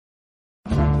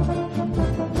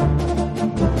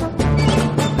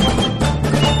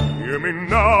Hearing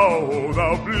now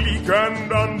the bleak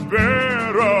and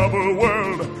unbearable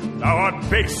world, thou art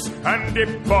base and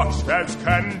debauched as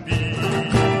can be.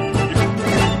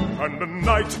 And the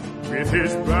knight with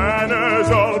his banners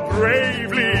all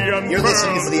bravely unfurled. You're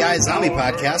listening to the iZombie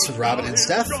podcast with Robin and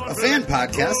Steph, a fan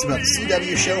podcast about the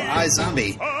CW show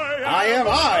iZombie. I am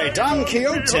Don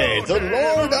Quixote, the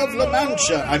Lord of La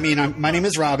Mancha. My name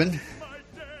is Robin.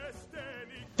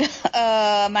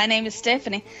 My name is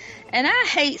Stephanie. And I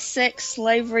hate sex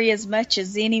slavery as much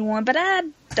as anyone, but I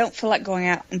don't feel like going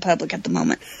out in public at the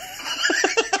moment.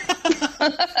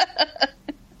 I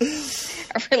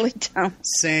really don't.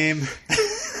 Same.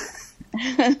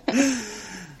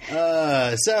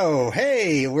 So,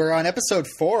 hey, we're on episode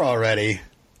 4 already.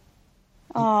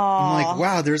 Aww. I'm like,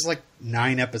 wow, there's like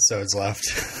 9 episodes left.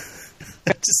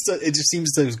 It just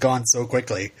seems to have gone so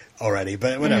quickly already,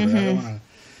 but whatever. I don't want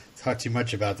to talk too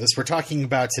much about this. We're talking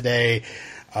about today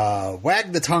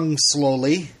Wag the Tongue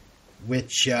Slowly,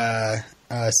 which,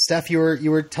 Steph, you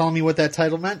were telling me what that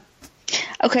title meant?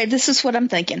 Okay, this is what I'm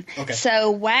thinking. Okay.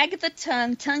 So, wag the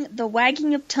tongue, the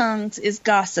wagging of tongues is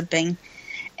gossiping.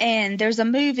 And there's a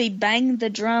movie, Bang the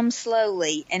Drum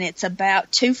Slowly, and it's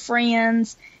about 2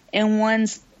 friends, and one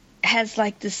has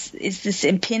like this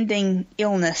impending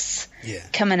illness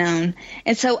coming on.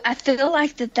 And so I feel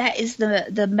like that is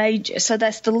the major, so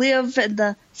that's the live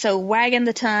and so wagging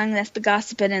the tongue, that's the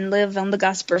gossiping, and live on the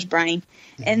gossiper's brain.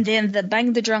 Mm-hmm. And then the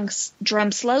Bang the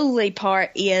Drum Slowly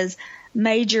part is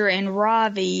Major and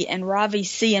Ravi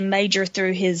seeing Major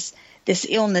through this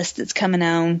illness that's coming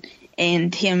on,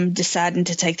 and him deciding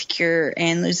to take the cure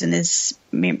and losing his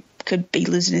memory.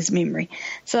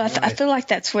 So I feel like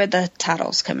that's where the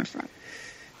title's coming from.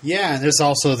 Yeah, and there's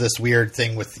also this weird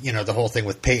thing with the whole thing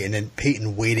with Peyton, and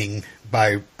Peyton waiting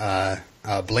by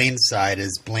Blaine's side,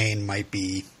 as Blaine might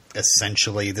be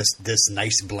essentially this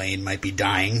nice Blaine might be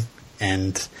dying,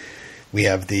 and we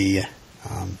have the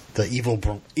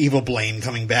evil Blaine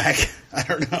coming back. I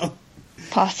don't know.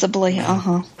 Possibly,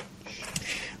 Uh-huh.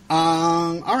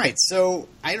 All right, so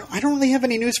I don't really have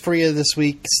any news for you this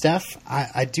week, Steph.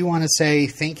 I do want to say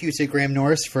thank you to Graham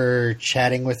Norris for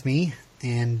chatting with me.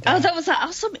 And that was an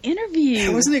awesome interview. Yeah,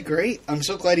 wasn't it great? I'm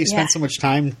so glad he spent so much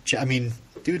time.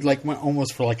 Dude, went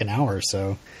almost for like an hour or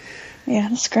so. Yeah,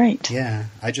 that's great. Yeah,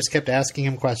 I just kept asking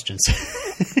him questions,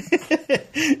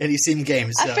 and he seemed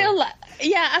game. So.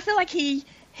 I feel like he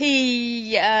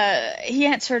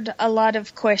answered a lot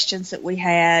of questions that we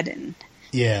had, and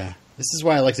yeah. This is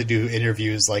why I like to do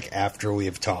interviews after we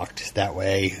have talked. That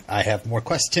way I have more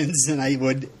questions than I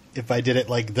would if I did it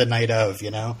the night of,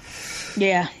 Yeah.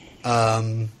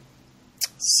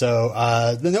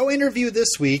 So no interview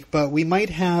this week, but we might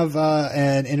have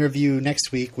an interview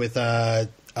next week with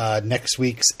next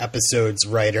week's episode's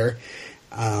writer.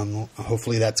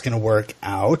 Hopefully that's going to work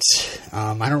out.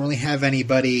 I don't really have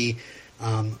anybody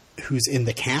who's in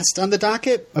the cast on the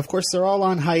docket. Of course, they're all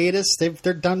on hiatus.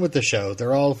 They're done with the show.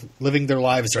 They're all living their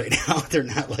lives right now. They're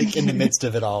not in the midst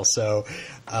of it all. So,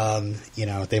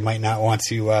 they might not want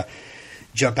to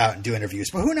jump out and do interviews.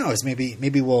 But who knows?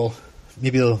 Maybe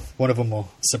one of them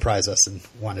will surprise us and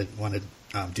want to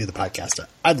do the podcast.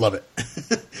 I'd love it.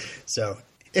 So,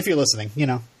 if you're listening,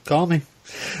 call me.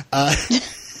 Let's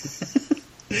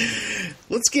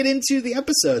get into the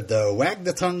episode, though. Wag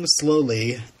the Tongue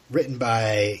Slowly. Written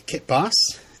by Kit Boss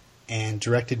and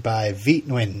directed by Veet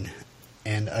Nguyen.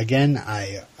 And again,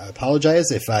 I apologize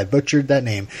if I butchered that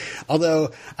name.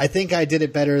 Although, I think I did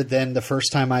it better than the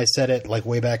first time I said it,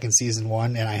 way back in season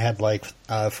 1, and I had 4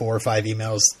 or 5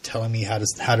 emails telling me how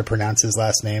to pronounce his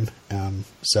last name.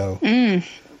 So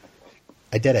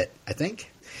I did it, I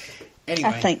think. Anyway.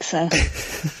 I think so.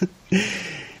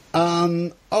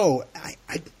 I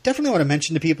definitely want to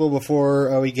mention to people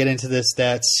before we get into this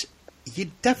that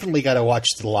you definitely got to watch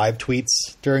the live tweets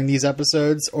during these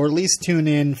episodes, or at least tune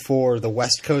in for the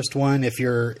West Coast one if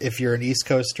you're an East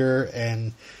Coaster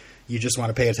and you just want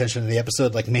to pay attention to the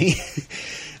episode like me.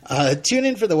 Tune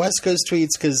in for the West Coast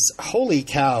tweets, because holy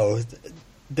cow,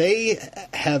 they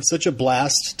have such a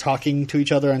blast talking to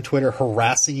each other on Twitter,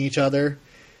 harassing each other.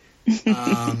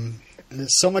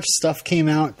 So much stuff came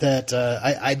out that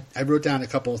I wrote down a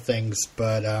couple of things,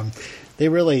 but they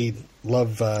really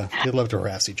love to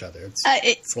harass each other.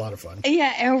 It's a lot of fun.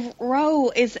 Yeah, and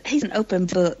Ro he's an open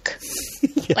book.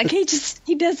 Yeah.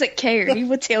 He doesn't care. He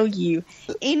will tell you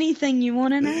anything you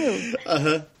want to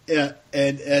know. Yeah,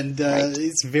 and right.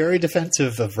 He's very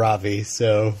defensive of Ravi.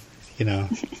 So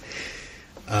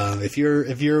if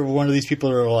you're one of these people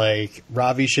who are like,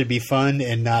 Ravi should be fun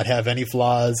and not have any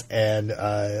flaws and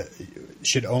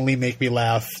should only make me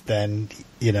laugh, then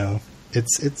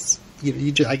it's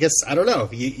I guess, I don't know.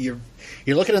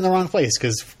 You're looking in the wrong place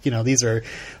because, these are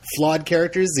flawed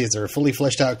characters. These are fully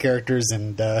fleshed out characters.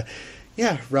 And,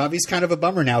 Ravi's kind of a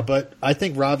bummer now. But I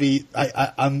think Ravi,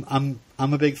 I'm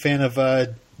a big fan of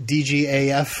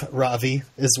DGAF Ravi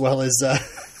as well as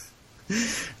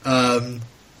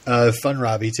Fun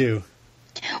Ravi, too.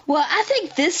 Well, I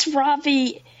think this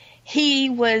Ravi, he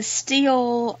was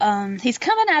still, he's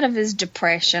coming out of his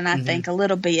depression, I think, a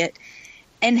little bit.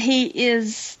 And he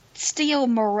is still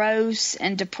morose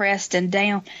and depressed and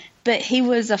down, but he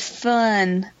was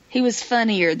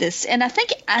funnier this. And I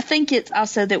think it's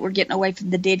also that we're getting away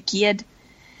from the dead kid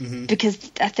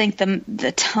because I think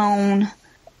the tone,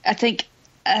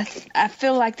 I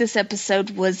feel like this episode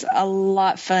was a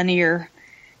lot funnier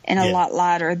and a lot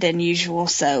lighter than usual.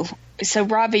 So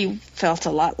Robbie felt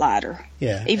a lot lighter.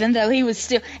 Yeah. Even though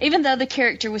the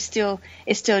character is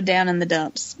still down in the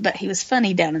dumps, but he was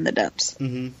funny down in the dumps.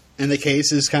 Mm-hmm. And the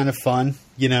case is kind of fun,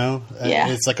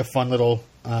 It's like a fun little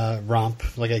romp,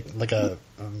 like a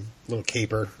little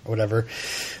caper or whatever.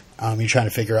 You're trying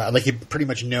to figure out, like, you pretty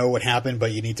much know what happened,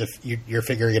 but you're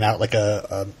figuring it out like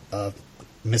a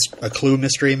clue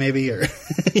mystery maybe, or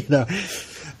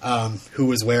who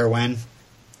was where when.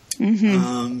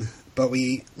 Mm-hmm. But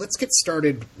let's get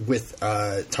started with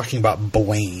talking about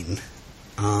Blaine.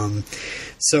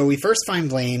 So we first find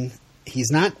Blaine.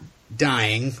 He's not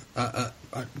dying.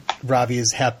 Ravi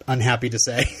is unhappy to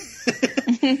say.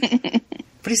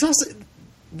 But he's also...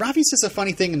 Ravi says a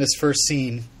funny thing in this first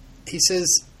scene. He says,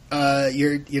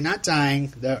 you're not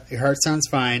dying. Your heart sounds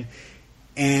fine.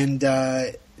 And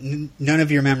none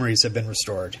of your memories have been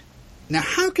restored. Now,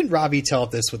 how can Robbie tell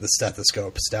this with a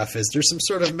stethoscope, Steph? Is there some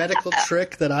sort of medical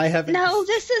trick that I haven't... No,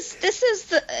 this is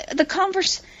the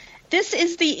converse. This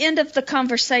is the end of the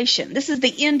conversation. This is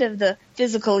the end of the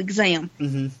physical exam.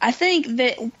 Mm-hmm. I think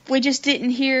that we just didn't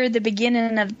hear the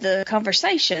beginning of the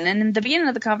conversation. And in the beginning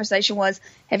of the conversation was,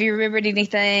 have you remembered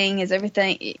anything? Is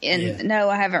everything... And no,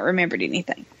 I haven't remembered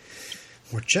anything.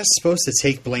 We're just supposed to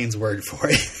take Blaine's word for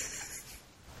it.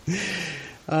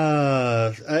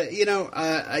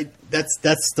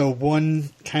 That's the one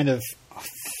kind of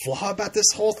flaw about this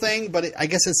whole thing, but I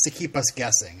guess it's to keep us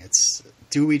guessing.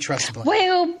 Do we trust Blaine?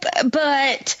 Well,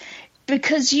 but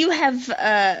because you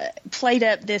have played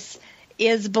up this,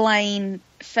 is Blaine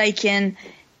faking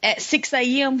at 6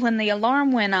 a.m. when the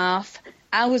alarm went off,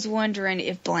 I was wondering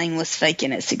if Blaine was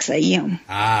faking at 6 a.m.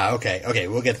 Okay,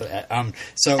 we'll get to that.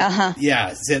 So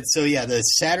the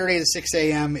Saturday at 6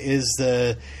 a.m. is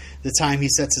the time he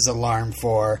sets his alarm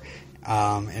for,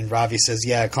 and Ravi says,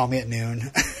 call me at noon.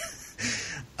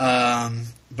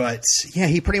 But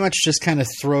he pretty much just kind of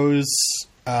throws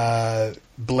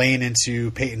Blaine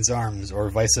into Peyton's arms, or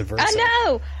vice versa. I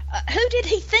know. Who did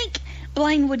he think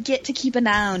Blaine would get to keep an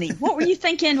eye on him? What were you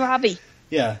thinking, Robbie?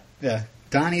 Yeah.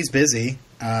 Donnie's busy.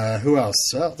 Who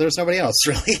else? Well, there's nobody else,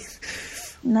 really.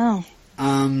 No.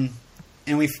 And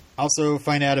we also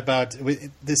find out about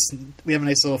this. We have a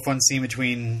nice little fun scene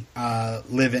between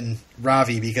Liv and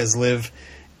Ravi, because Liv,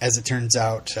 as it turns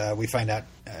out, we find out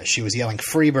she was yelling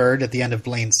 "Freebird" at the end of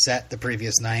Blaine's set the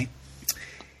previous night.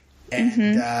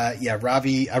 And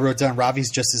Ravi, I wrote down,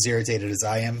 Ravi's just as irritated as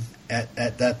I am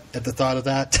at the thought of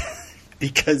that,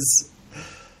 because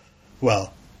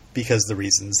the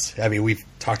reasons. I mean, we've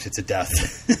talked it to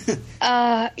death.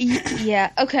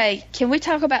 Okay. Can we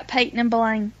talk about Peyton and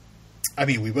Blaine? I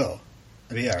mean, we will.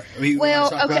 We want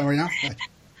to talk about it right now?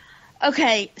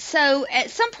 Okay, so at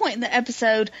some point in the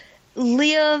episode,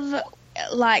 Liv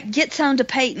gets on to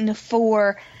Peyton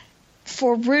for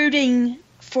rooting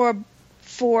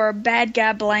for bad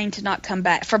guy Blaine to not come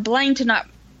back, for Blaine to not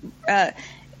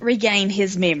regain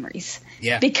his memories.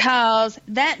 Yeah. Because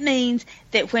that means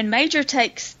that when Major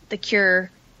takes the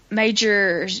cure,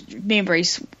 Major's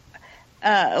memories,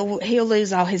 he'll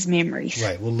lose all his memories.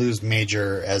 Right. We'll lose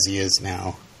Major as he is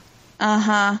now.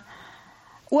 Uh-huh.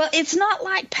 Well, it's not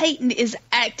like Peyton is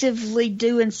actively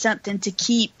doing something to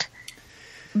keep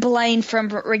Blaine from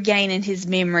regaining his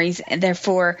memories, and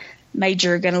therefore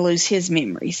Major are going to lose his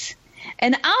memories.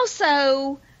 And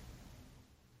also,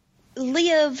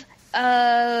 Liv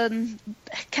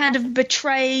kind of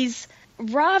betrays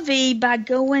Ravi by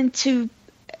going to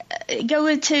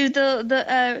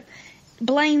the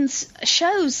Blaine's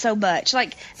shows so much.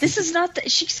 Like, this is not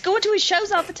she's going to his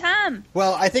shows all the time.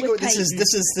 Well, I think this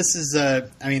is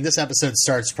I mean, this episode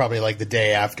starts probably like the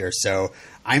day after, so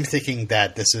I'm thinking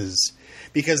that this is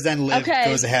because then Liv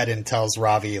goes ahead and tells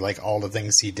Ravi like all the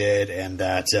things he did, and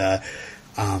that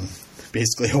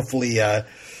basically, hopefully,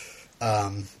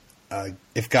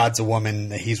 if God's a woman,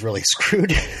 he's really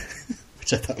screwed,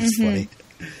 which I thought was funny.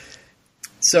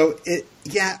 So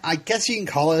I guess you can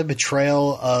call it a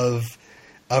betrayal of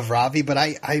Ravi, but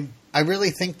I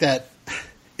really think that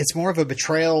it's more of a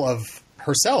betrayal of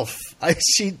herself.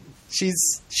 She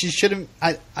shouldn't.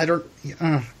 It's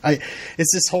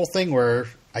this whole thing where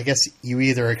I guess you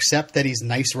either accept that he's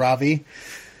nice Ravi,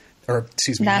 or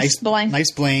excuse me, nice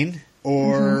Blaine,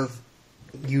 or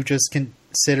you just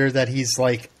consider that he's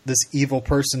like this evil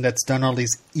person that's done all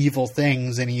these evil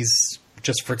things, and he's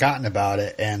just forgotten about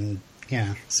it. And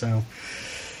so.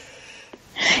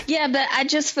 Yeah, but I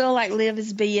just feel like Liv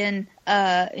is being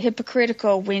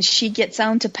hypocritical when she gets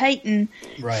on to Peyton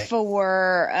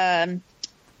for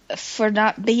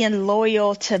not being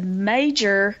loyal to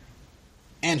Major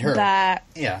and her.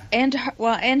 And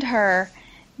her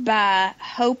by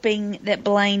hoping that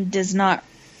Blaine does not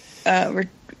his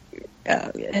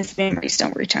memories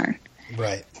don't return.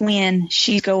 Right. When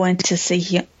she's going to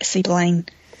see Blaine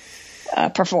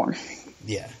perform.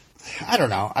 Yeah. I don't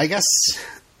know. I guess.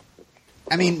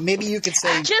 I mean, maybe you could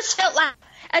say. I just felt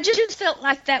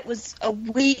like that was a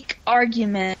weak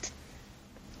argument.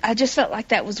 I just felt like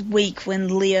that was weak when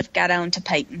Liv got on to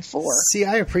Peyton for. See,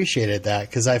 I appreciated that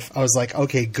because I was like,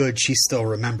 okay, good, she still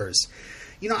remembers.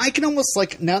 You know, I can almost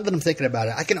now that I'm thinking about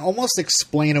it, I can almost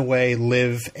explain away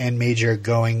Liv and Major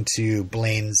going to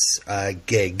Blaine's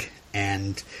gig,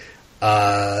 and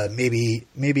maybe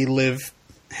Liv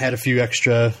had a few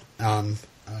extra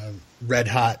red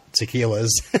hot tequilas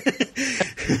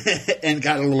and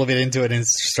got a little bit into it and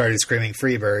started screaming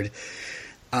Freebird.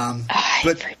 I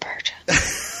hate Freebird.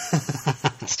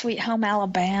 Sweet Home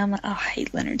Alabama. Oh, I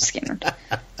hate Leonard Skinner.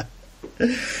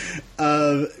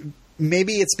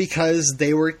 Maybe it's because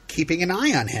they were keeping an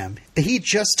eye on him. He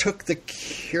just took the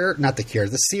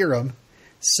serum.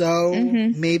 So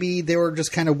maybe they were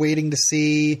just kind of waiting to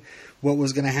see what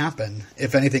was going to happen,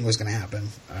 if anything was going to happen.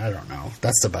 I don't know.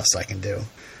 That's the best I can do.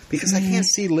 Because I can't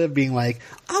see Liv being like,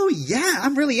 oh, yeah,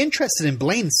 I'm really interested in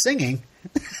Blaine singing.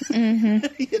 You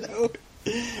know?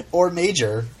 Or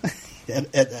Major.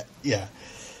 Yeah.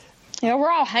 Yeah, we're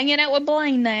all hanging out with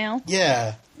Blaine now.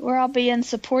 Yeah. We're all being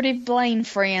supportive Blaine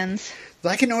friends.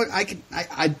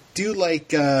 I do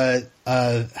like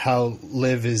how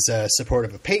Liv is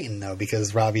supportive of Peyton, though,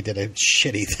 because Ravi did a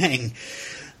shitty thing.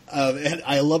 And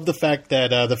I love the fact that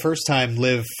the first time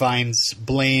Liv finds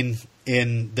Blaine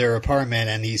in their apartment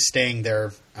and he's staying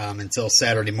there until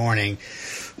Saturday morning.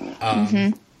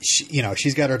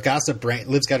 She's got her gossip brain.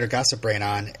 Liv's got her gossip brain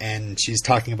on, and she's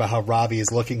talking about how Ravi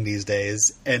is looking these days.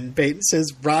 And Peyton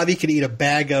says Ravi could eat a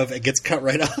bag of and gets cut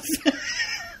right off.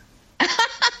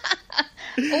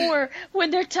 Or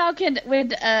when they're talking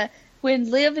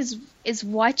when Liv is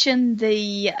watching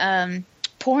the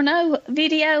porno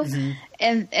video,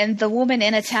 and the woman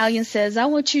in Italian says, "I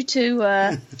want you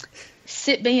to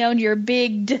sit me on your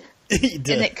big d," and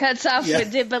it cuts off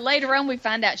with it. But later on, we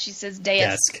find out she says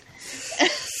desk.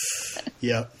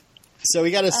 Yep. So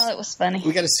we got it was funny.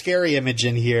 We got a scary image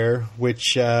in here,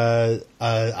 which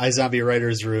iZombie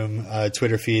Writers Room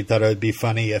Twitter feed thought it would be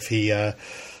funny if he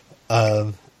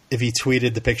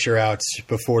tweeted the picture out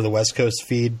before the West Coast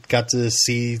feed got to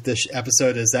see the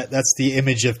episode. That's the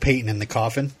image of Peyton in the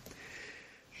coffin.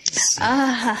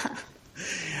 I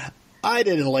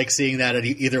didn't like seeing that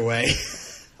either way.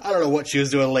 I don't know what she was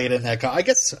doing late in that coffin. I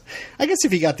guess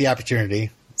if you got the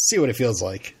opportunity, see what it feels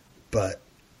like. But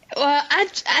well,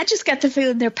 I just got the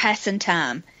feeling they're passing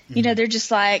time. You know, they're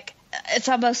just like, it's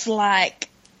almost like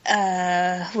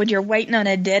when you're waiting on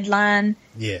a deadline.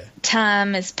 Yeah,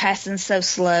 time is passing so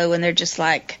slow, and they're just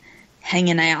like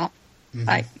hanging out,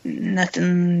 like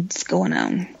nothing's going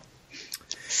on.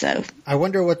 So I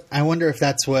wonder if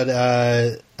that's what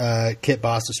Kit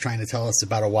Boss was trying to tell us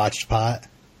about a watched pot.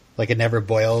 Like it never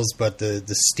boils, but the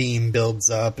steam builds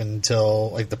up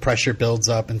until, like, the pressure builds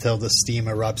up until the steam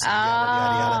erupts. And yada,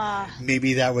 yada, yada.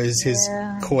 Maybe that was his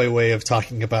coy way of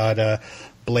talking about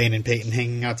Blaine and Peyton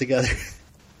hanging out together.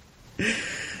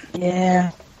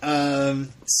 Yeah.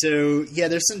 So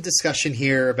there's some discussion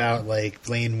here about, like,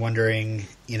 Blaine wondering,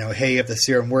 hey, if the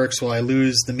serum works, will I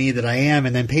lose the me that I am?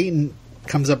 And then Peyton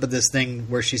comes up with this thing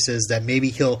where she says that maybe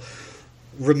he'll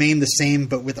remain the same,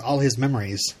 but with all his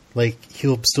memories. Like,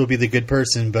 he'll still be the good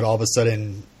person, but all of a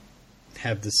sudden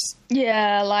have this.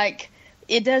 Yeah, like,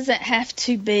 it doesn't have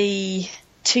to be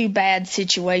two bad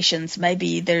situations.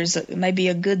 Maybe there's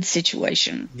a good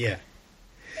situation. Yeah.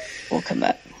 Will come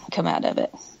out of it.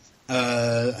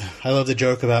 I love the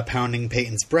joke about pounding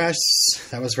Peyton's breasts.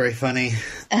 That was very funny.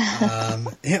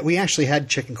 We actually had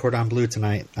chicken cordon bleu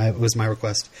tonight. It was my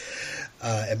request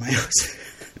at my house.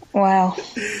 Wow.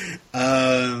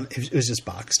 It was just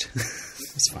boxed.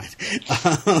 It's fine.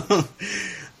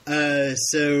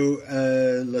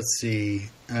 Let's see.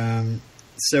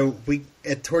 So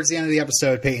towards the end of the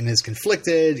episode, Peyton is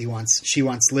conflicted. She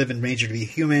wants Liv and Major to be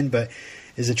human, but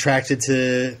is attracted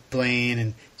to Blaine.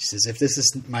 And she says, "If this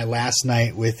is my last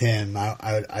night with him,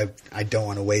 I don't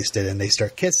want to waste it." And they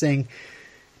start kissing,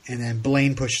 and then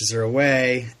Blaine pushes her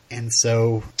away, and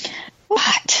so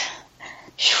what?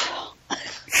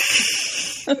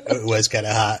 It was kind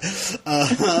of hot.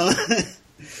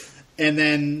 And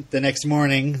then the next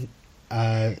morning,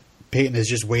 Peyton is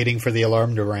just waiting for the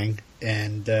alarm to ring.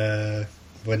 And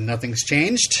when nothing's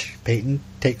changed, Peyton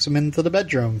takes him into the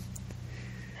bedroom.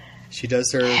 She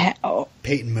does her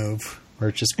Peyton move,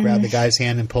 where just grab the guy's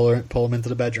hand and pull him into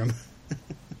the bedroom.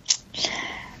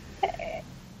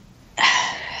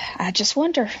 I just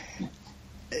wonder,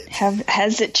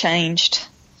 has it changed?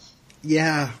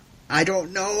 Yeah, I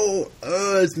don't know.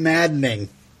 It's maddening.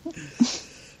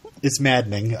 It's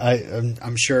maddening.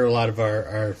 I'm sure a lot of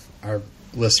our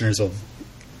listeners will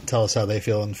tell us how they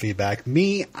feel in feedback.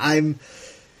 Me, I'm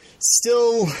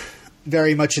still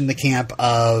very much in the camp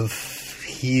of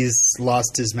he's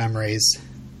lost his memories,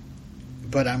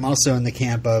 but I'm also in the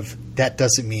camp of that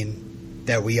doesn't mean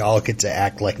that we all get to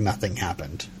act like nothing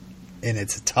happened. And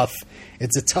it's a tough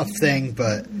thing,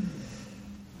 but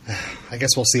I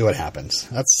guess we'll see what happens.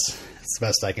 That's the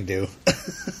best I can do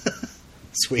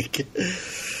this week.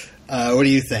 What do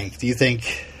you think? Do you think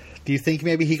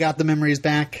maybe he got the memories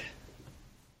back?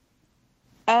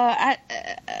 I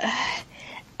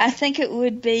think it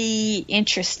would be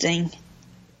interesting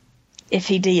if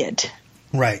he did.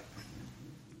 Right.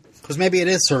 Because maybe it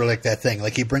is sort of like that thing.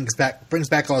 Like he brings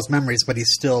back all his memories, but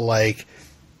he's still like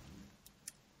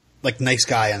nice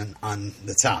guy on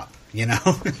the top, you know?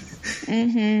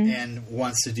 Mm-hmm. And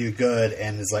wants to do good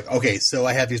and is like, okay, so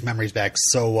I have these memories back,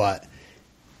 so what?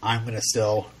 I'm going to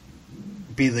still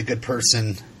be the good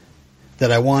person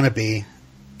that I want to be,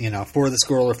 you know, for the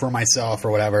school or for myself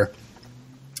or whatever.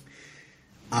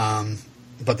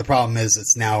 But the problem is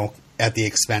it's now at the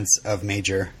expense of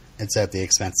Major. It's at the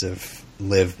expense of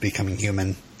Liv becoming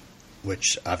human,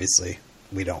 which obviously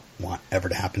we don't want ever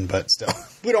to happen, but still,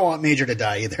 we don't want Major to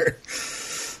die either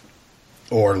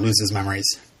or lose his memories.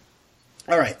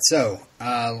 All right, so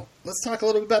let's talk a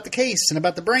little bit about the case and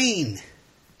about the brain.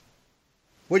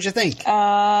 What'd you think?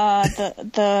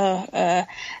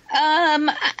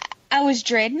 I was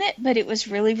dreading it, but it was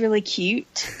really, really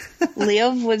cute.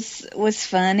 Liv was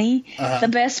funny. The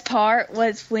best part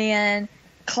was when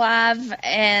Clive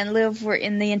and Liv were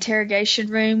in the interrogation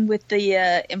room with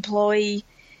the employee,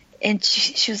 and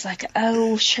she was like,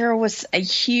 "Oh, Cheryl was a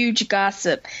huge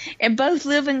gossip," and both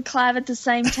Liv and Clive at the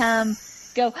same time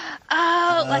go,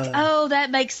 "Oh, that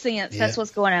makes sense. Yeah. That's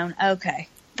what's going on." Okay,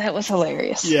 that was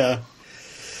hilarious. Yeah.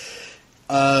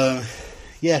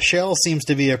 Yeah, Cheryl seems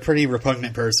to be a pretty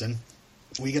repugnant person.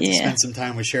 We get to spend some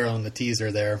time with Cheryl in the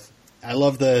teaser there. I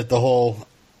love the whole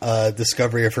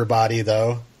discovery of her body,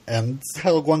 though. And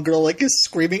how one girl is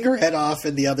screaming her head off,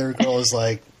 and the other girl is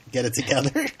like, "Get it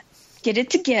together." Get it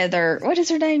together. What is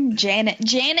her name? Janet.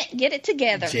 Janet, get it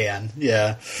together. Jan,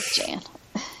 yeah. Jan.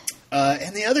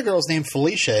 And the other girl's named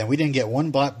Felicia, and we didn't get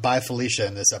one by Felicia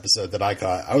in this episode that I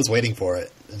caught. I was waiting for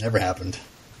it. It never happened.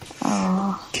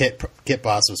 Oh. Kit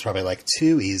Boss was probably like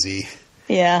too easy.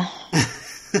 Yeah.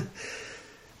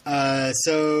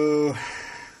 So,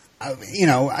 you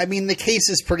know, I mean, the case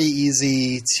is pretty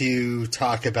easy to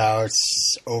talk about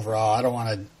overall. I don't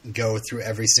want to go through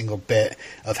every single bit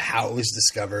of how it was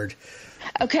discovered.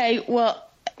 Okay, well,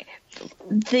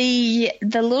 the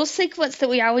little sequence that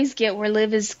we always get where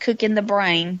Liv is cooking the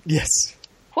brain. Yes.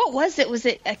 What was it? Was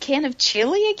it a can of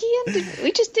chili again?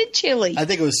 We just did chili. I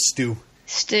think it was stew.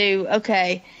 Stew,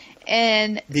 okay.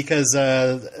 And because,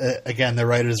 again, the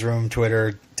writer's room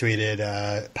Twitter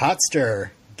tweeted, pot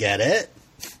stir, get it?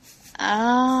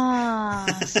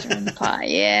 Stirring the pot,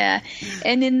 yeah.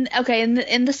 And then, okay,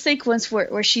 in the sequence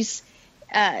where she's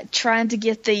trying to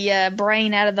get the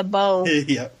brain out of the bowl,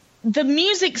 yep. The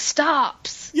music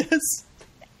stops. Yes.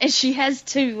 And she has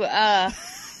to...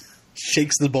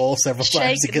 shakes the bowl several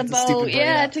times to get the stupid brain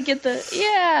out. To get the...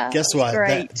 Guess what?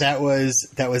 Great. That was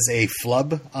a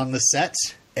flub on the set.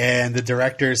 And the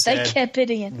director said, they kept it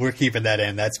in. We're keeping that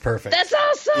in. That's perfect. That's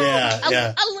awesome.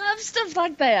 Yeah. I love stuff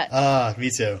like that.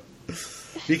 Me too.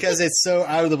 Because it's so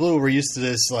out of the blue. We're used to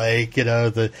this, like, you know,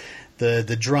 the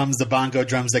drums, the bongo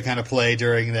drums that kind of play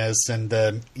during this, and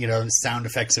the, you know, sound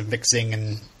effects of mixing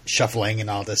and shuffling and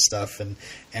all this stuff. And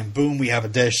boom, we have a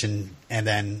dish, and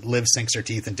then Liv sinks her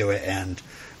teeth into it, and,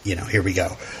 you know, here we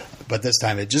go. But this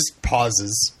time it just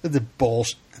pauses. The bowl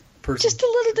person. Just a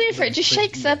little different. Just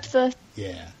shakes up the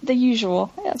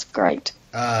usual. That's great.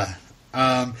 I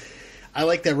I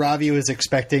like that Ravi was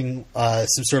expecting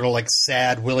some sort of like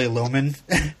sad Willy Loman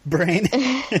brain.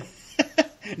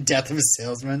 Death of a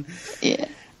salesman. Yeah.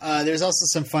 There's also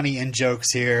some funny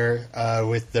in-jokes here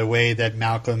with the way that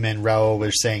Malcolm and Raoul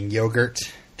were saying yogurt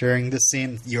during the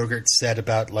scene. Yogurt said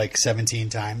about like 17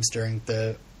 times during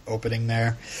the opening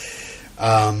there.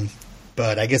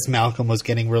 But I guess Malcolm was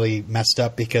getting really messed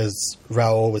up because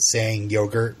Raoul was saying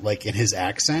yogurt like in his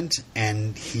accent,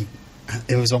 and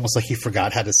it was almost like he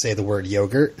forgot how to say the word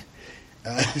yogurt.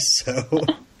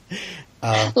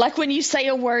 Like when you say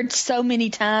a word so many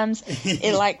times,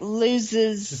 it like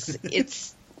loses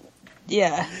its.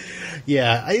 Yeah.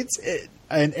 Yeah.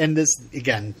 And this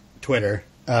again, Twitter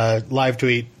live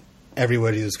tweet.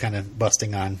 Everybody was kind of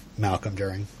busting on Malcolm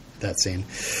during that scene.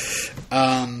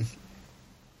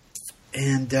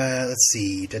 And let's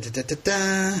see.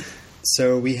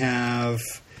 So we have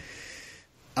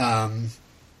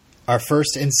our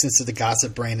first instance of the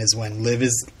gossip brain is when Liv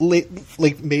is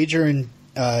like Major and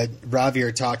Ravi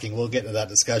are talking. We'll get into that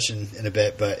discussion in a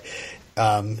bit, but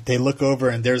they look over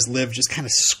and there's Liv just kind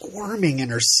of squirming in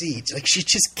her seat, like she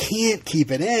just can't keep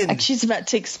it in, like she's about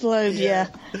to explode. Yeah.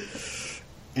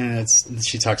 And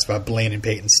she talks about Blaine and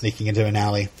Peyton sneaking into an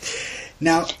alley.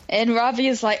 Now, and Ravi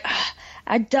is like,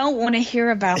 I don't want to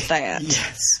hear about that.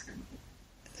 Yes.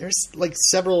 There's like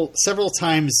several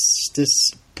times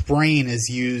this brain is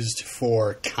used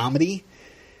for comedy,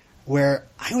 where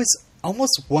I was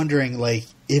almost wondering like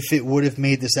if it would have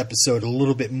made this episode a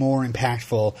little bit more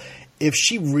impactful if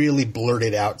she really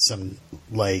blurted out some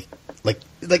like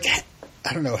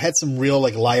I don't know, had some real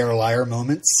like liar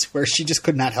moments where she just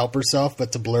could not help herself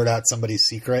but to blurt out somebody's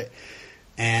secret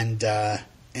and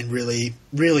really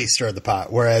stir the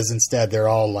pot. Whereas instead they're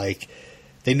all like,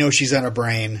 they know she's on her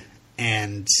brain,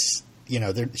 and you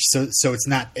know, so it's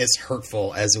not as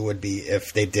hurtful as it would be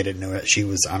if they didn't know that she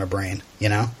was on her brain. You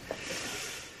know,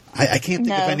 I can't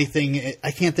think of anything.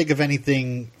 I can't think of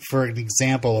anything for an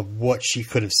example of what she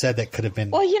could have said that could have been.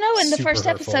 Well, you know, in the first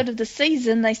hurtful. episode of the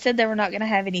season, they said they were not going to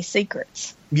have any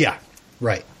secrets. Yeah,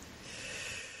 right.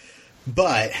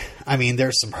 But I mean,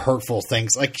 there's some hurtful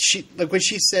things, like when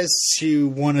she says to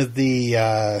one of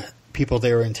the people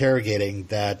they were interrogating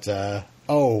that,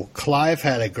 Clive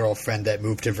had a girlfriend that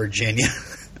moved to Virginia,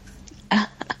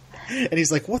 and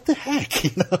he's like, "What the heck?"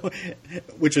 You know,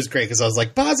 which was great because I was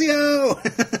like, "Bazio,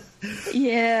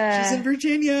 yeah, she's in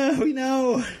Virginia, we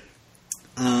know."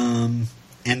 And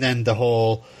then the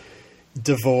whole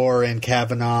Devore and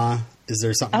Kavanaugh. Is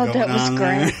there something going on? Oh,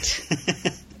 that was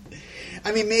great.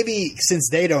 I mean, maybe since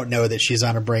they don't know that she's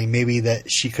on her brain, maybe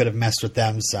that she could have messed with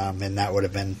them some, and that would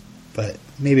have been. But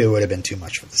maybe it would have been too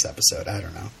much for this episode. I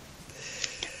don't know.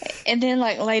 And then,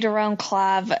 like later on,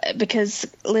 Clive, because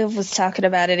Liv was talking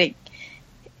about it,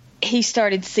 he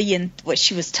started seeing what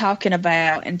she was talking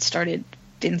about and started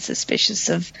being suspicious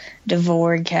of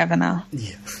Devore and Kavanaugh.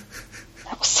 Yeah,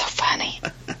 that was so funny.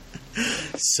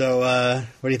 So,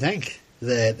 what do you think?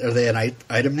 Are they an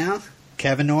item now?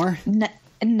 Kavanaugh?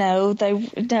 No,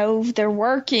 they're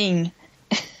working.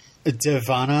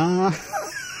 Devana?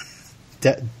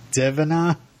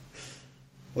 Devana?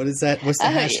 What is that? What's the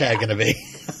hashtag going to be?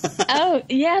 Oh,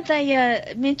 yeah,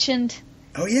 they mentioned...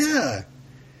 Oh, yeah.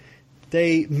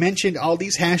 They mentioned all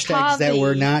these hashtags that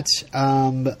were not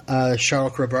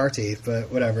Charles Robarti,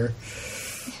 but whatever.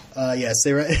 Yes,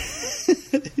 they were...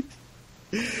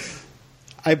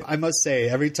 I must say,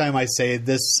 every time I say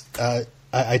this...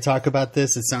 I talk about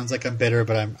this, it sounds like I'm bitter,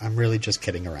 but I'm really just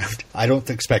kidding around. I don't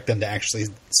expect them to actually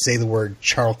say the word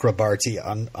Charles Robarti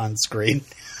on screen.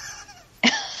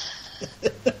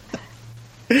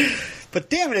 But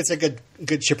damn it, it's a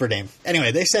good shipper name.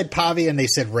 Anyway, they said Pavi and they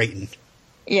said Rayton.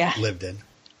 Yeah. Lived in.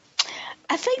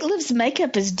 I think Liv's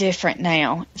makeup is different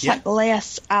now. It's like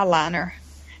less eyeliner.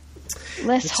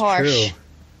 Less harsh. True.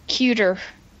 Cuter.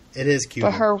 It is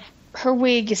cuter. But her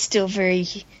wig is still very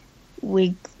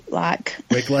wig-like.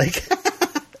 Wig-like?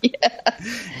 Yeah.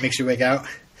 Makes you wig out?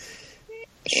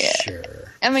 Yeah.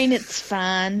 Sure. I mean, it's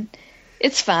fine.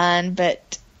 It's fine,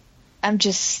 but I'm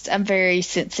very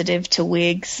sensitive to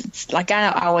wigs. It's like I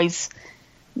always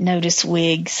notice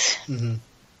wigs. Mm-hmm.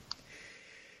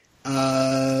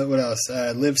 What else?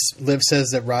 Liv says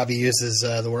that Robbie uses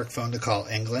the work phone to call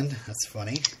England. That's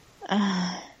funny.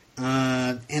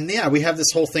 And yeah, we have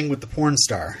this whole thing with the porn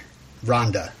star,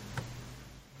 Rhonda.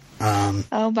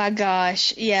 Oh my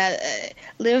gosh. Yeah.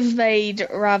 Liv made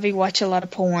Ravi watch a lot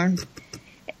of porn.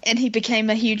 And he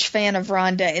became a huge fan of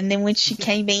Rhonda. And then when she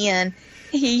came in,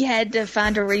 he had to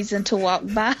find a reason to walk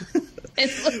by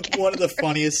and look at one of the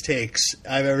funniest takes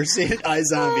I've ever seen at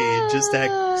iZombie. Just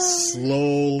that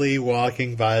slowly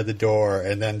walking by the door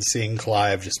and then seeing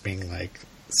Clive just being like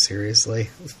Seriously.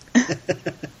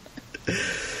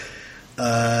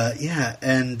 Yeah,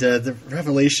 and the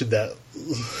revelation that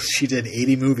she did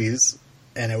 80 movies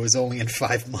and it was only in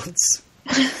 5 months.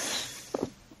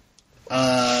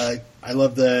 I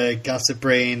love the gossip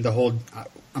brain, the whole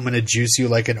I'm going to juice you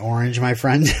like an orange, my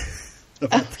friend,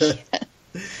 about the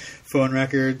phone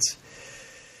records.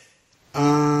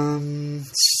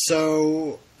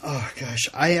 So, oh gosh,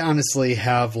 I honestly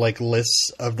have like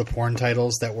lists of the porn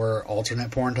titles that were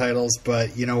alternate porn titles,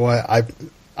 but you know what?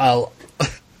 I'll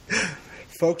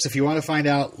folks, if you want to find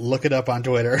out, look it up on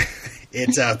Twitter.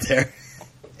 It's out there.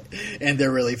 And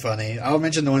they're really funny. I'll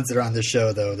mention the ones that are on the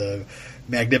show, though. The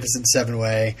Magnificent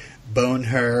Seven-Way, Bone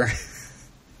Her,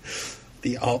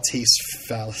 the Altice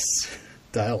Phallus,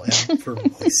 Dial M for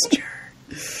Moisture.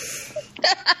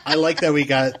 I like that we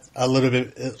got a little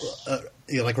bit,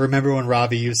 like, remember when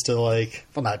Robbie used to, like,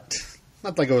 well, not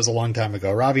like it was a long time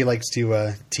ago. Robbie likes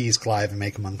to tease Clive and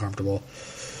make him uncomfortable.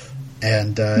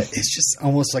 And it's just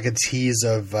almost like a tease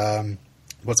of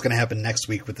what's going to happen next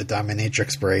week with the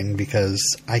dominatrix brain, because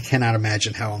I cannot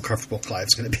imagine how uncomfortable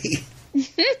Clive's going to be.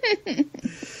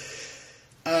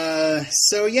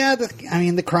 So yeah,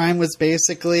 the crime was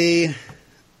basically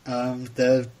it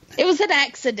was an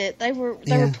accident. They were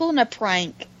pulling a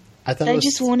prank. I thought they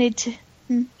just wanted to.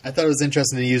 I thought it was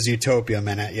interesting to use utopium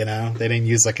in it. You know, they didn't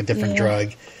use like a different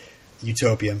drug,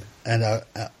 utopium, and I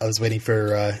was waiting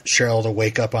for Cheryl to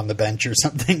wake up on the bench or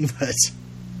something, but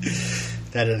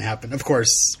that didn't happen. Of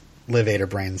course, Liv ate her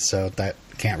brains, so that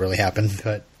can't really happen.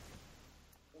 But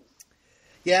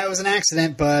yeah, it was an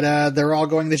accident, but they're all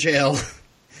going to jail.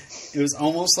 It was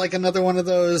almost like another one of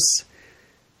those,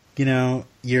 you know,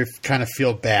 you kind of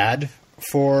feel bad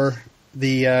for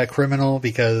the criminal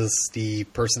because the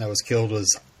person that was killed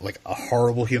was like a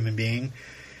horrible human being.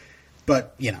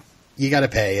 But, you know, you got to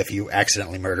pay if you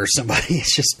accidentally murder somebody.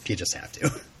 It's just, you just have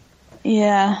to.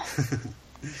 Yeah.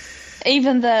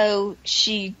 Even though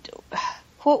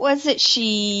what was it?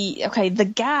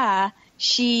 The guy,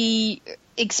 she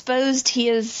exposed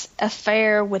his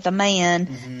affair with a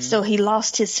man, so he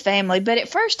lost his family. But at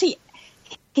first he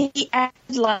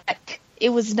acted like it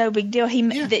was no big deal.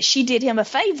 That she did him a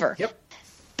favor. Yep.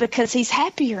 Because he's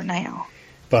happier now.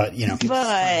 But, you know, he's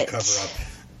trying to cover up,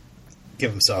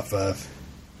 give himself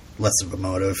less of a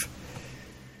motive.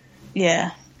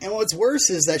 Yeah. And what's worse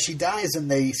is that she dies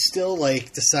and they still,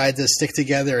 like, decide to stick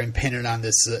together and pin it on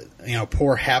this,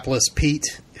 poor hapless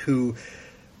Pete, who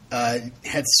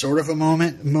had sort of a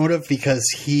motive because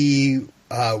he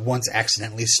once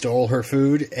accidentally stole her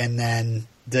food and then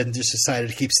just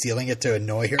decided to keep stealing it to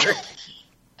annoy her.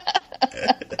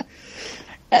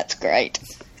 That's great.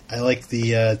 I like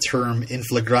the term in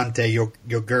flagrante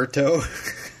yogurto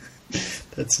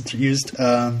that's used.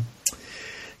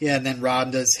 Yeah, and then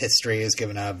Rhonda's history is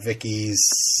given up. Vicky's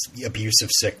abusive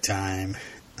sick time.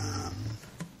 I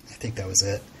think that was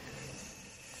it.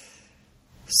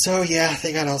 So yeah,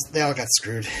 they all got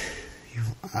screwed.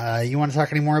 You want to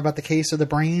talk any more about the case of the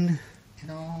brain?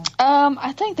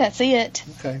 I think that's it.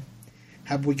 Okay.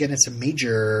 How about we get into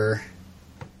Major?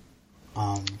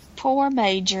 Poor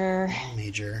Major.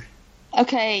 Major.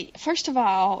 Okay, first of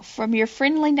all, from your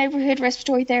friendly neighborhood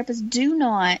respiratory therapist, do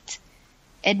not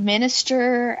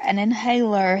administer an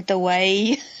inhaler the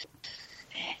way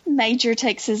Major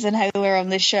takes his inhaler on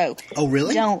this show. Oh,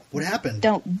 really? Don't. What happened?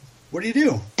 Don't. What do you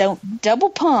do? Don't double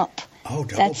pump. Oh,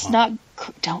 double That's pump.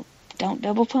 not. Don't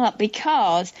double pump,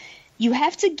 because you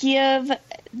have to give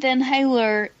the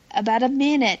inhaler about a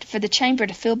minute for the chamber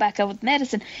to fill back up with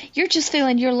medicine. You're just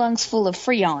filling your lungs full of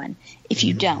Freon if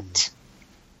you don't.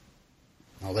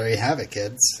 Well, there you have it,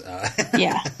 kids.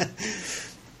 Yeah.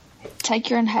 Take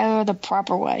your inhaler the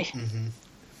proper way.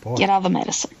 Boy. Get all the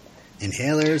medicine.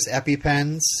 Inhalers,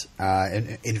 EpiPens.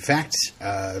 In fact,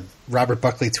 Robert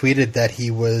Buckley tweeted that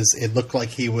it looked like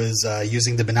he was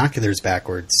using the binoculars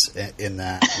backwards in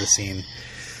the scene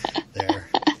there.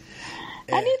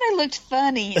 I knew they looked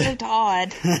funny. It looked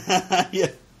odd.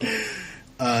 Yeah.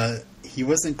 He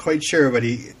wasn't quite sure, but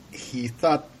he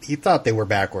thought they were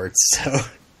backwards. So,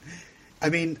 I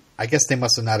mean, I guess they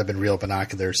must have not have been real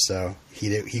binoculars, so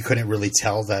he couldn't really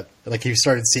tell that. Like, if he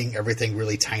started seeing everything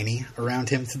really tiny around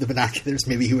him through the binoculars,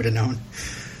 maybe he would have known.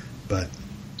 But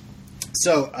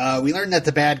so we learned that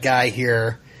the bad guy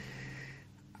here,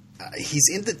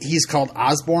 he's called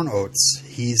Osborne Oates.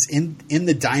 He's in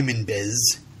the diamond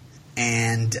biz,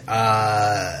 and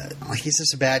he's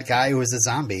just a bad guy who is a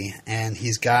zombie, and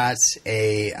he's got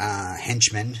a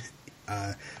henchman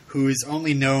who is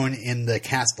only known in the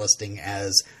cast listing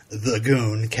as the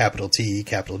Goon, capital T,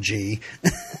 capital G.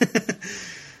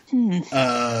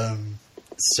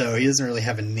 So he doesn't really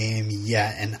have a name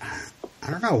yet, and I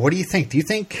don't know. What do you think? Do you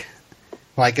think?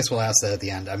 Well, I guess we'll ask that at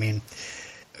the end. I mean,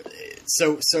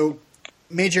 so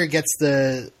Major gets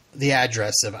the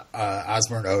address of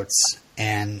Osborne Oates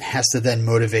and has to then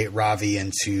motivate Ravi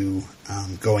into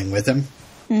going with him.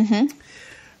 Mm-hmm.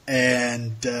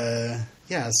 And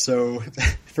so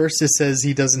first it says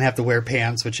he doesn't have to wear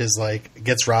pants, which is like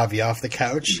gets Ravi off the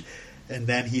couch, and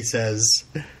then he says,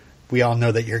 "We all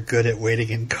know that you're good at waiting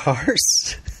in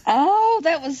cars." Oh,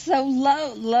 that was so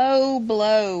low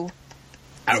blow.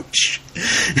 Ouch.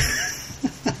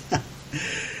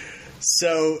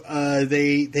 So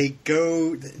they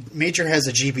go. Major has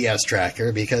a GPS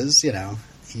tracker because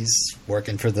he's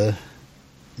working for the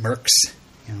Mercs.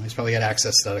 He's probably got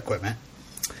access to that equipment.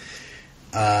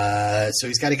 So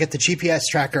he's got to get the GPS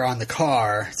tracker on the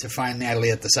car to find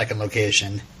Natalie at the second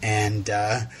location. And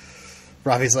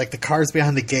Ravi's like, the car's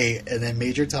behind the gate. And then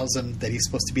Major tells him that he's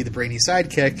supposed to be the brainy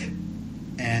sidekick.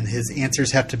 And his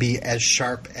answers have to be as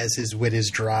sharp as his wit is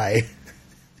dry.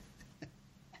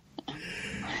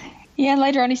 Yeah,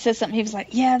 later on he says something. He was like,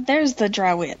 yeah, there's the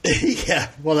dry wit. Yeah,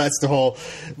 well, that's the whole...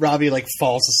 Ravi,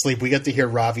 falls asleep. We get to hear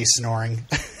Ravi snoring.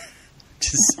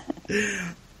 Just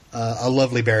a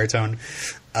lovely baritone.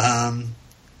 And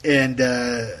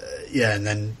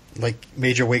then,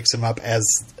 Major wakes him up as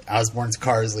Osborne's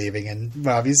car is leaving, and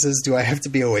Ravi says, do I have to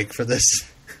be awake for this?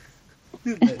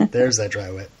 There's that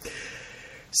dry wit.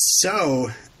 So,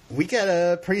 we get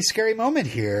a pretty scary moment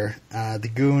here. The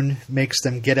goon makes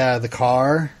them get out of the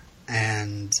car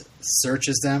and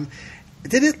searches them.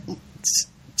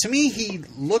 To me, he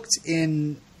looked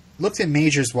in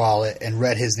Major's wallet and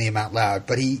read his name out loud,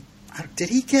 but did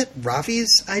he get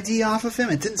Ravi's ID off of him?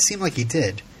 It didn't seem like he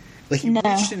did. He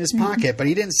reached in his pocket, but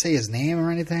he didn't say his name or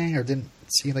anything, or didn't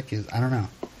seem like I don't know.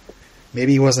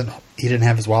 Maybe he didn't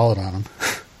have his wallet on him.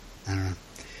 I don't know.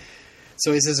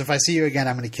 So he says, if I see you again,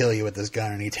 I'm going to kill you with this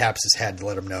gun, and he taps his head to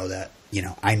let him know that,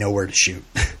 I know where to shoot.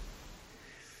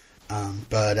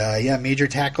 Major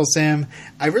tackles him.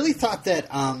 I really thought that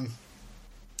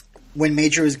when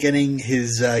Major was getting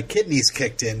his kidneys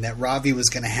kicked in, that Ravi was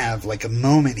going to have a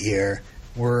moment here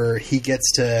where he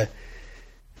gets to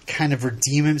kind of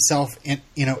redeem himself in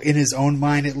his own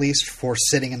mind, at least, for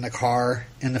sitting in the car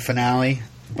in the finale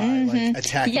by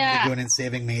attacking the goon and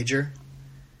saving Major.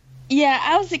 Yeah,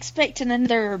 I was expecting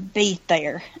another beat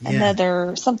there,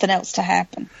 another something else to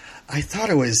happen. I thought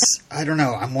it was, I don't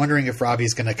know, I'm wondering if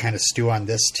Robbie's going to kind of stew on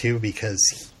this too, because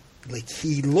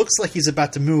he looks like he's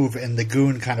about to move, and the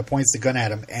goon kind of points the gun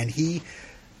at him, and he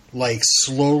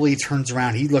slowly turns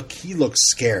around. He looks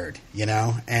scared,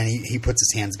 and he puts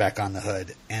his hands back on the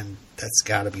hood, and that's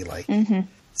got to be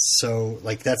so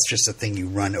that's just a thing you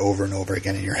run over and over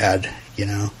again in your head,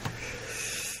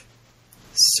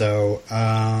 So,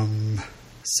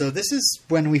 so this is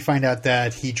when we find out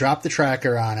that he dropped the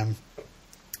tracker on him,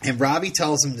 and Robbie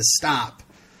tells him to stop.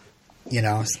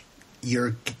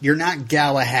 You're not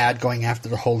Galahad going after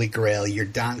the Holy Grail. You're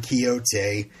Don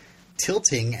Quixote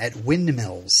tilting at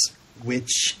windmills.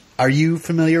 Which, are you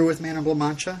familiar with Man of La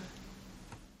Mancha?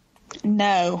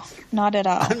 No, not at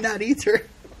all. I'm not either.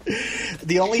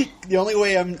 The only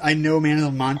way I know Man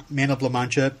of La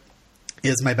Mancha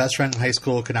is my best friend in high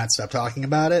school could not stop talking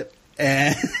about it,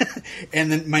 and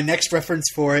then my next reference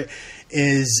for it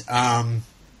is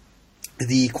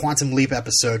the Quantum Leap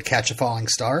episode "Catch a Falling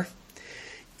Star,"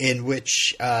 in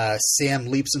which Sam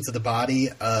leaps into the body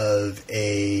of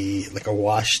a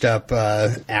washed up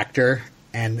actor,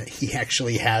 and he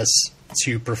actually has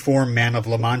to perform Man of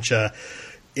La Mancha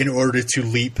in order to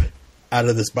leap out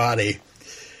of this body.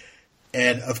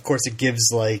 And of course, it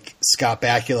gives Scott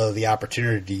Bakula the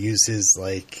opportunity to use his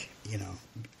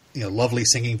lovely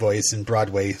singing voice and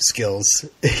Broadway skills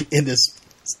in this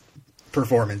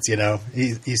performance.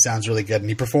 He sounds really good, and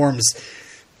he performs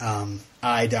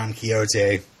 "I Don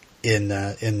Quixote" in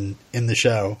the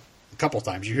show a couple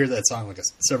times. You hear that song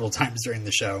several times during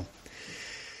the show.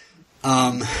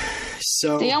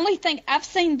 So the only thing I've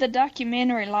seen the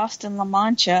documentary Lost in La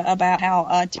Mancha about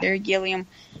how Terry Gilliam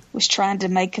was trying to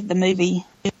make the movie,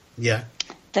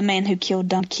 The Man Who Killed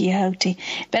Don Quixote.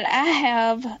 But I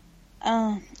have,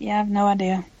 I have no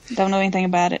idea. Don't know anything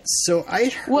about it. So I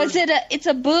heard, was it it's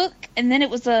a book and then it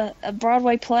was a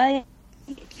Broadway play?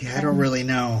 Yeah, I don't really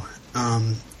know.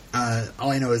 All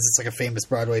I know is it's a famous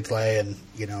Broadway play, and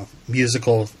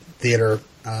musical theater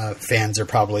fans are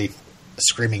probably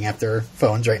screaming at their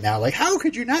phones right now, how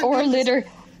could you not? Or literature,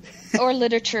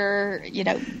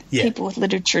 people with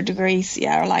literature degrees,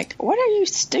 are like, what are you,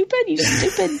 stupid? You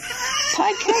stupid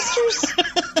podcasters?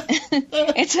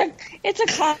 It's a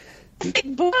classic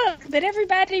book that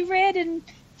everybody read in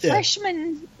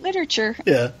freshman literature.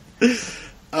 Yeah.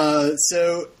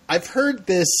 So I've heard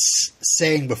this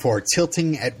saying before,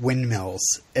 tilting at windmills.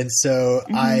 And so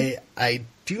I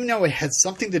do know it has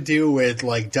something to do with,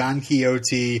 like, Don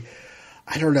Quixote,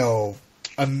 I don't know,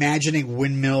 imagining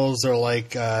windmills or,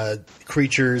 like,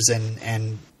 creatures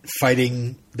and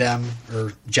fighting them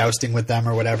or jousting with them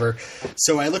or whatever.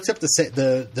 So I looked up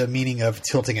the meaning of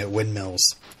tilting at windmills.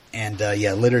 And,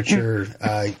 literature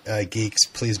geeks,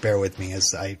 please bear with me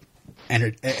as I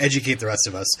educate the rest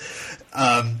of us.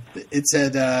 It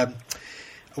said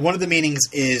one of the meanings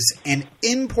is an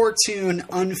importune,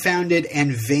 unfounded,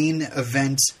 and vain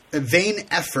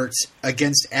effort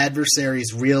against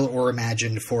adversaries, real or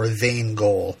imagined, for a vain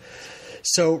goal.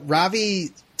 So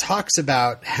Ravi talks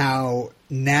about how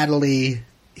Natalie.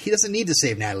 He doesn't need to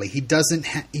save Natalie. He doesn't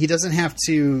have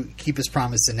to keep his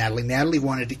promise to Natalie. Natalie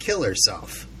wanted to kill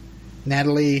herself.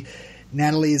 Natalie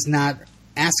is not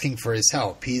asking for his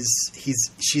help. He's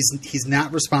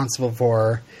not responsible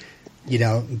for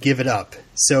her, give it up.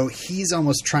 So he's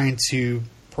almost trying to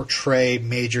portray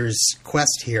Major's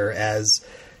quest here as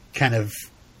kind of,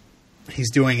 he's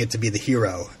doing it to be the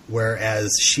hero, whereas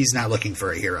she's not looking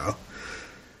for a hero.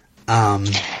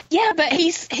 Yeah, but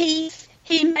he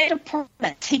made a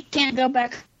promise. He can't go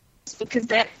back because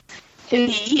that's who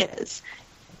he is.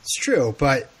 It's true,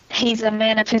 but he's a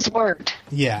man of his word.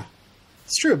 Yeah.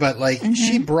 It's true, but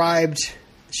she bribed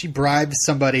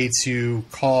somebody to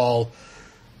call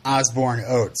Osborne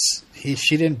Oates.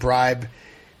 She didn't bribe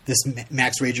this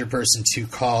Max Rager person to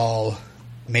call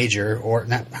Major, or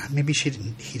not. Maybe she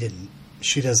didn't. He didn't.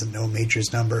 She doesn't know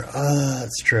Major's number.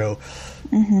 That's true.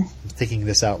 I'm thinking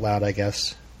this out loud, I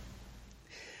guess.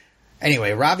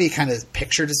 Anyway, Ravi kind of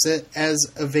pictures it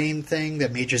as a vain thing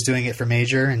that Major's doing it for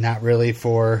Major and not really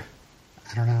for,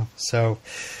 I don't know. So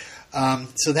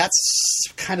that's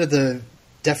kind of the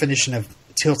definition of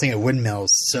tilting at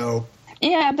windmills. So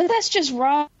yeah, but that's just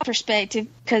raw perspective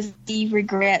because he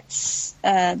regrets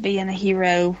being a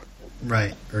hero,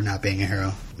 right? Or not being a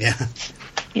hero. Yeah,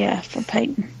 yeah, for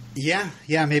Peyton. Yeah.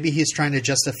 Maybe he's trying to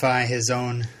justify his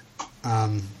own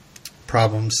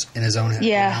problems in his own head.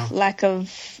 Yeah, lack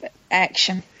of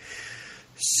action.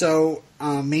 So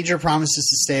Major promises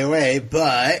to stay away,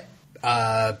 but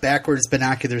backwards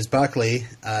binoculars Buckley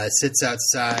sits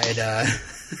outside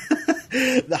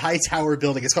the High Tower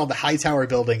building. It's called the High Tower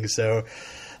building. So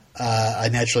I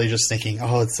naturally just thinking,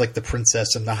 it's like the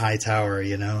princess in the High Tower,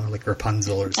 like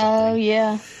Rapunzel or something. Oh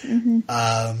yeah.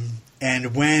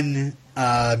 And when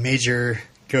Major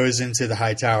goes into the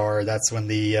High Tower, that's when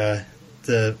the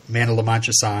Man of La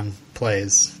Mancha song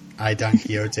plays. I Don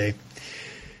Quixote.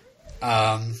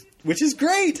 Which is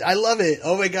great. I love it.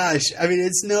 Oh my gosh. I mean,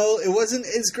 it wasn't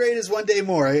as great as One Day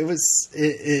More. It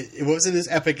wasn't as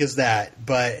epic as that,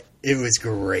 but it was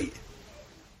great.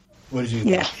 What did you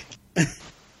think? Yeah.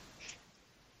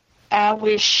 I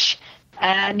wish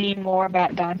I knew more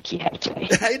about Don Quixote.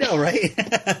 I know, right?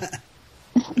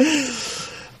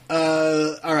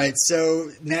 All right. So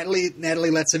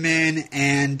Natalie lets him in,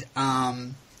 and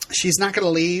she's not going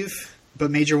to leave. But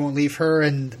Major won't leave her,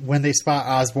 and when they spot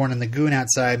Osborne and the goon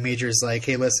outside, Major's like,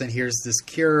 hey, listen, here's this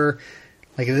cure.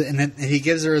 And then he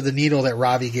gives her the needle that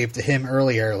Ravi gave to him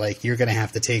earlier. Like, you're going to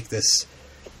have to take this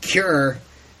cure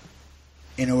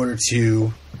in order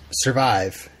to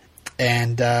survive.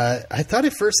 And I thought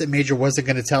at first that Major wasn't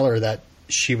going to tell her that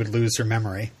she would lose her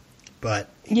memory. But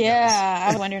yeah, I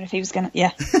was wondering if he was going to,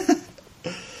 yeah.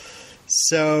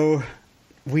 So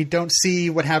we don't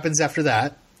see what happens after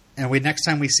that. And next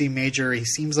time we see Major, he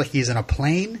seems like he's in a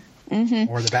plane or the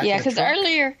back of the truck. Yeah, because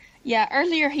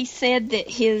earlier he said that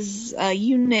his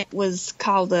unit was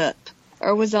called up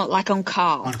or was on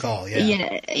call. On call,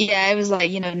 yeah. Yeah, it was like,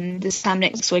 this time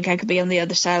next week I could be on the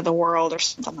other side of the world or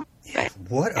something like that.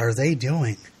 What are they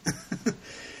doing?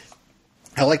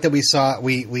 I like that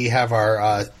we have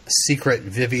our secret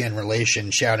Vivian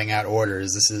relation shouting out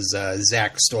orders. This is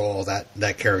Zach Stoll,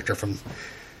 that character from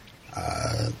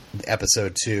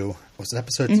episode 2. Was it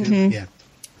episode 2? Yeah.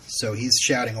 So he's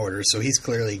shouting orders. So he's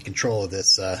clearly in control of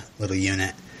this little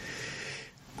unit.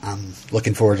 I'm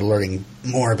looking forward to learning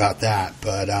more about that.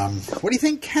 But what do you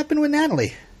think happened with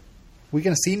Natalie? We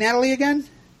going to see Natalie again?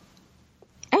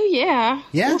 Oh, yeah.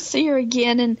 Yeah? We'll see her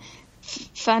again and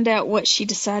find out what she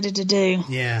decided to do.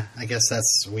 Yeah, I guess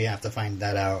we have to find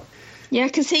that out. Yeah,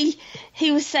 because he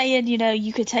was saying,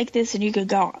 you could take this and you could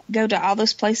go to all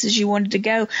those places you wanted to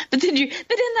go, but then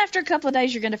after a couple of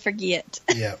days you're going to forget.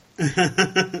 Yeah.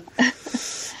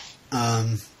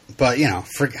 But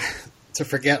to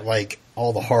forget like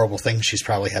all the horrible things she's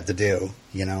probably had to do,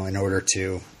 in order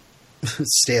to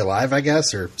stay alive, I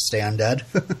guess, or stay undead.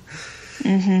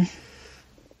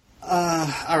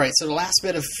 All right, so the last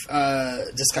bit of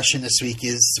discussion this week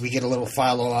is we get a little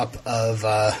follow-up of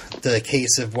the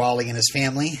case of Wally and his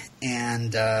family,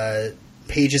 and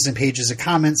pages and pages of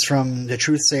comments from the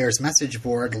Truthsayers message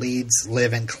board leads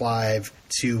Liv and Clive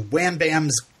to Wham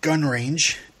Bam's gun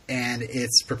range and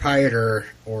its proprietor,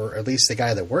 or at least the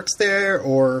guy that works there,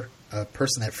 or a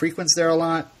person that frequents there a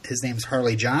lot. His name's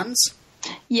Harley Johns.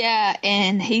 Yeah,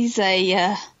 and he's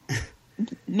a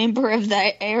member of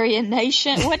the Aryan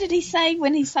Nation. What did he say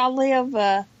when he saw Liv?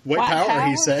 White power,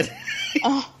 he said.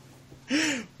 Oh.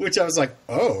 Which I was like,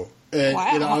 oh. And,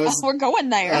 wow, we're going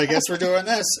there. I guess we're doing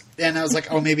this. And I was like,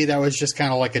 oh, maybe that was just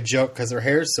kind of like a joke because her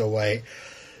hair's so white.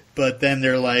 But then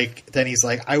then he's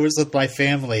like, I was with my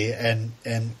family, and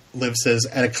Liv says,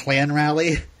 at a Klan rally.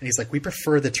 And he's like, we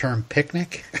prefer the term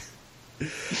picnic.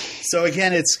 So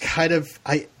again, it's kind of,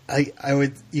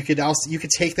 you could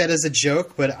take that as a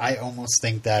joke, but I almost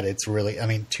think that it's really,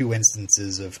 two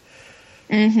instances of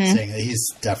saying that he's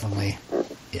definitely,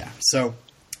 yeah. So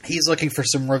he's looking for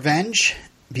some revenge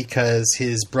because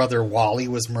his brother Wally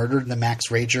was murdered in the Max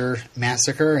Rager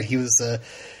massacre. He was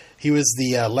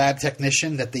the lab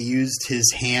technician that they used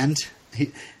his hand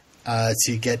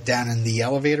to get down in the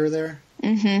elevator there.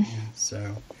 Mm-hmm. Yeah,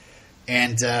 so,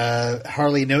 and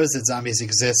Harley knows that zombies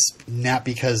exist not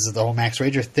because of the whole Max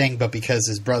Rager thing, but because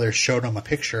his brother showed him a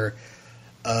picture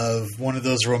of one of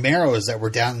those Romeros that were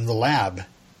down in the lab.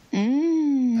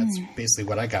 That's basically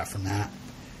what I got from that.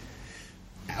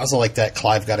 I also like that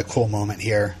Clive got a cool moment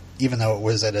here, even though it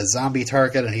was at a zombie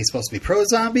target and he's supposed to be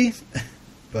pro-zombie.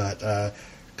 But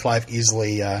Clive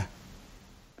easily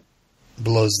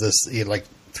blows this, 3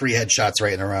 headshots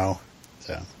right in a row.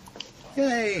 So,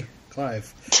 yay,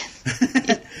 Clive.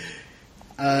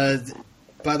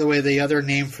 By the way, the other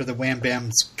name for the Wham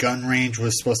Bam's gun range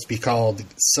was supposed to be called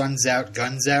Suns Out,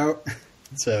 Guns Out.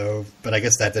 So, but I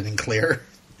guess that didn't clear.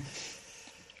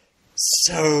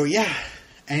 So, yeah.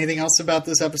 Anything else about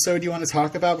this episode you want to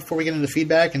talk about before we get into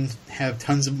feedback and have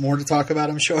tons more to talk about,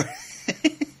 I'm sure?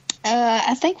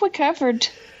 I think we covered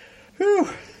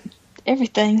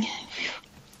everything.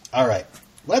 All right.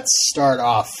 Let's start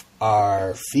off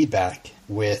our feedback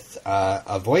with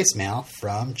a voicemail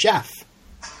from Jeff.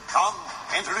 Come,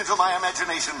 enter into my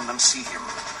imagination and see him.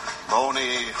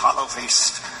 Bony,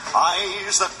 hollow-faced,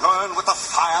 eyes that burn with the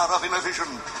fire of inner vision.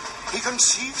 He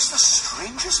conceives the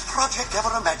strangest project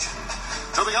ever imagined.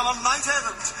 To be on a night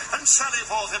errant and sally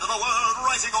forth into the world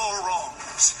righting all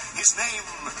wrongs. His name,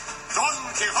 Don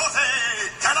Quixote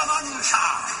de la Mancha.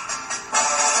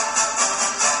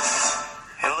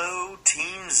 Hello,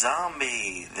 Team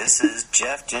Zombie. This is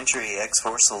Jeff Gentry,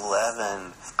 X-Force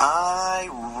 11. I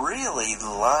really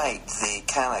liked the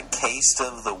kind of case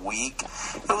of the week.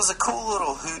 It was a cool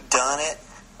little whodunit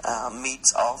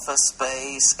meets Office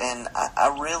Space, and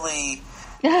I really...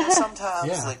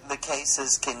 sometimes the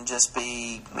cases can just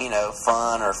be,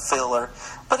 fun or filler.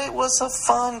 But it was a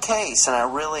fun case, and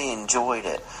I really enjoyed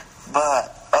it.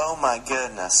 But, oh my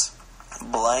goodness,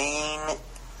 Blaine,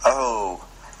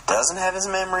 doesn't have his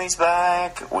memories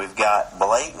back. We've got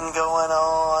Blayton going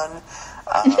on.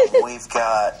 We've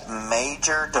got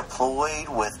Major deployed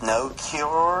with no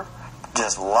cure.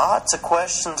 Just lots of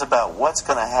questions about what's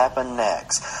going to happen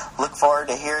next. Look forward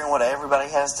to hearing what everybody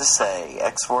has to say.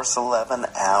 X-Force 11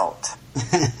 out.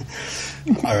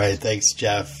 All right, thanks,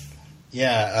 Jeff.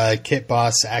 Yeah, Kit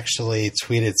Boss actually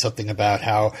tweeted something about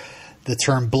how the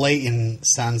term blatant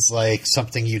sounds like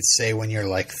something you'd say when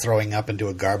you're throwing up into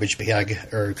a garbage bag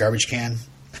or garbage can.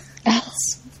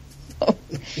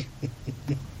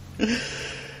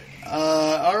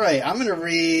 All right, I'm going to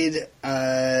read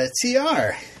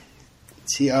TR.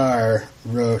 TR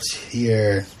wrote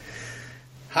here,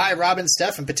 hi, Robin,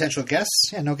 Steph, and potential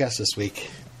guests. Yeah, no guests this week.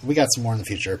 We got some more in the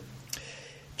future.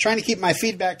 Trying to keep my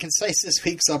feedback concise this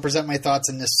week, so I'll present my thoughts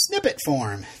in this snippet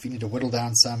form. If you need to whittle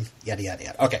down some, yada, yada,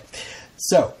 yada. Okay,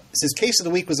 so, this case of the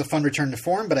week was a fun return to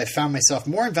form, but I found myself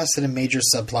more invested in Major's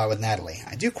subplot with Natalie.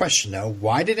 I do question, though,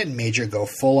 why didn't Major go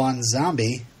full-on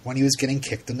zombie when he was getting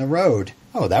kicked in the road?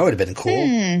 Oh, that would have been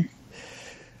cool.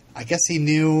 I guess he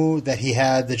knew that he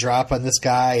had the drop on this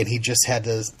guy, and he just had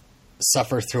to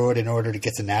suffer through it in order to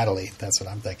get to Natalie. That's what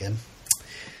I'm thinking.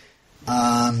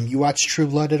 You watch True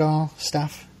Blood at all,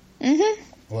 Steph? Mm-hmm.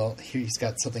 Well, he's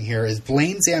got something here. Is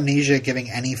Blaine's amnesia giving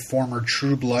any former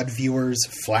True Blood viewers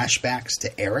flashbacks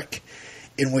to Eric,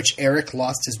 in which Eric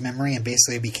lost his memory and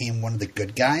basically became one of the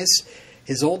good guys?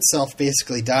 His old self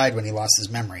basically died when he lost his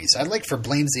memories. I'd like for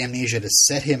Blaine's amnesia to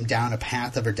set him down a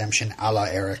path of redemption a la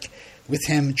Eric, with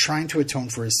him trying to atone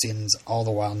for his sins, all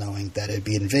the while knowing that it'd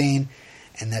be in vain,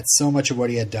 and that so much of what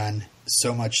he had done,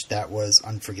 so much that was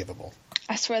unforgivable.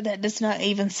 I swear that does not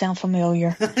even sound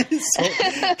familiar.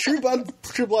 True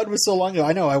Blood was so long ago.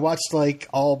 I know. I watched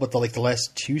all but the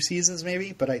last 2 seasons,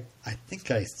 maybe. But I think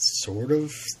I sort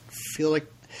of feel like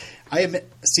I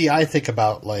think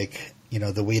about the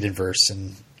Whedonverse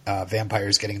and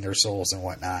vampires getting their souls and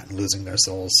whatnot and losing their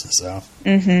souls. So.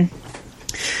 Mm-hmm.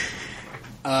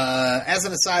 As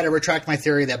an aside, I retract my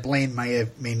theory that Blaine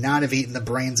may not have eaten the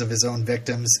brains of his own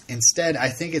victims. Instead, I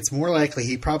think it's more likely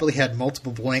he probably had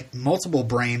multiple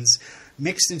brains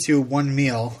mixed into one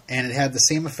meal, and it had the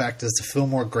same effect as the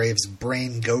Fillmore Graves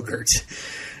brain Go-Gurt.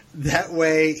 That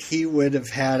way, he would have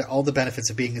had all the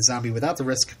benefits of being a zombie without the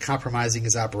risk of compromising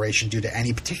his operation due to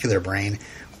any particular brain,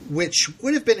 which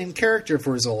would have been in character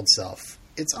for his old self.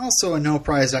 It's also a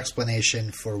no-prize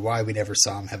explanation for why we never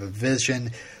saw him have a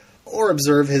vision or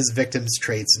observe his victims'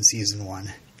 traits in Season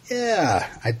 1. Yeah,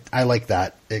 I like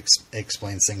that.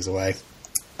 Explains things away.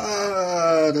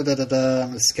 I'm going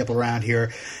to skip around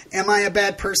here. Am I a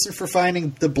bad person for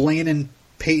finding the Blaine and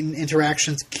Peyton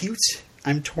interactions cute?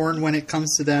 I'm torn when it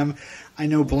comes to them. I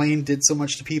know Blaine did so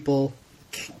much to people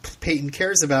Peyton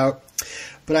cares about,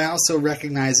 but I also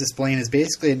recognize this Blaine is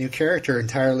basically a new character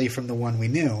entirely from the one we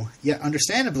knew. Yet,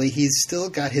 understandably, he's still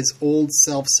got his old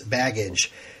self's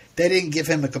baggage. They didn't give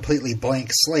him a completely blank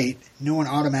slate. No one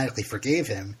automatically forgave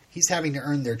him. He's having to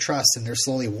earn their trust, and they're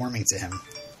slowly warming to him.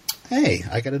 Hey,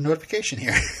 I got a notification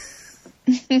here.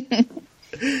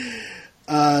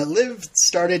 Liv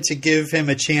started to give him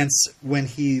a chance when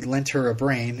he lent her a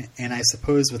brain, and I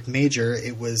suppose with Major,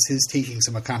 it was his taking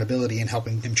some accountability and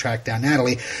helping him track down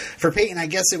Natalie. For Peyton, I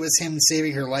guess it was him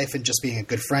saving her life and just being a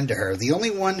good friend to her. The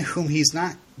only one who he's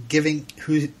not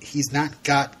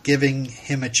got giving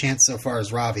him a chance so far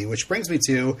is Ravi, which brings me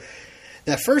to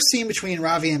that first scene between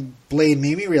Ravi and Blaine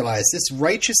made me realize this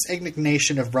righteous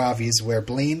indignation of Ravi's where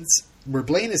Blaine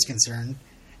is concerned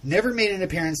never made an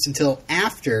appearance until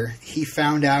after he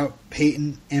found out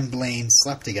Peyton and Blaine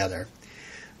slept together.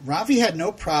 Ravi had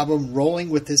no problem rolling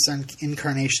with this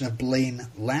incarnation of Blaine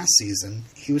last season.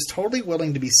 He was totally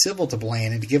willing to be civil to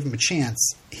Blaine and to give him a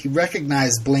chance. He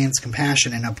recognized Blaine's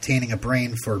compassion in obtaining a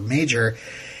brain for Major,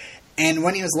 and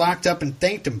when he was locked up and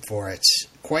thanked him for it,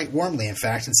 quite warmly in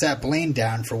fact, and sat Blaine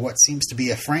down for what seems to be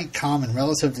a frank, calm, and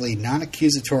relatively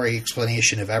non-accusatory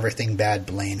explanation of everything bad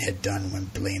Blaine had done when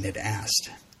Blaine had asked.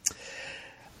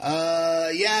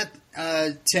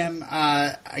 Tim,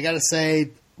 I gotta say,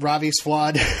 Ravi's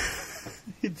flawed.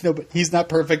 No, but he's not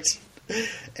perfect.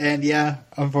 And yeah,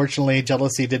 unfortunately,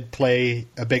 jealousy did play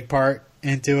a big part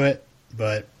into it.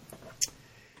 But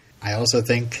I also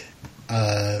think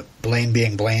Blaine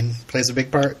being Blaine plays a big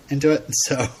part into it.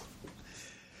 So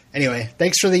anyway,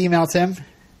 thanks for the email, Tim.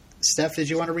 Steph, did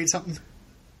you want to read something?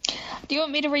 Do you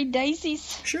want me to read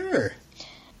Daisy's? Sure.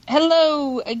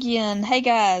 Hello again. Hey,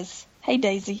 guys. Hey,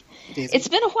 Daisy. Daisy. It's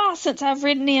been a while since I've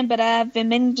written in, but I've been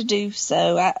meaning to do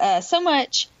so. So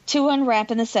much to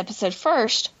unwrap in this episode.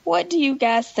 First, what do you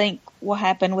guys think will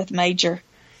happen with Major?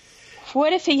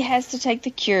 What if he has to take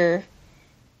the cure?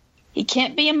 He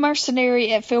can't be a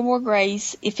mercenary at Fillmore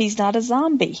Grace if he's not a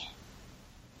zombie.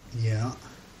 Yeah.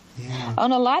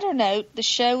 On a lighter note, the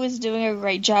show is doing a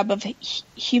great job of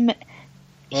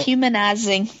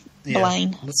humanizing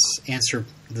Blaine. Let's answer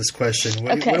this question.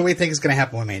 What do we think is going to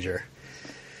happen with Major?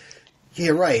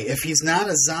 Yeah, right. If he's not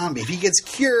a zombie, if he gets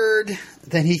cured,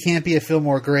 then he can't be a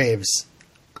Fillmore Graves.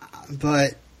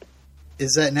 But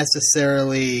is that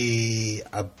necessarily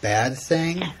a bad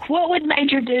thing? What would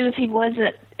Major do if he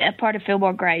wasn't a part of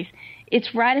Fillmore Graves?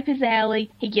 It's right up his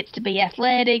alley. He gets to be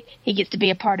athletic. He gets to be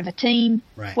a part of a team.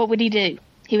 Right. What would he do?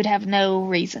 He would have no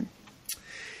reason.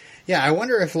 Yeah, I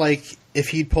wonder if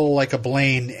he'd pull like a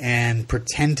Blaine and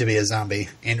pretend to be a zombie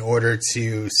in order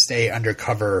to stay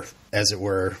undercover, as it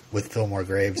were, with Fillmore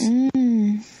Graves.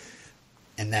 And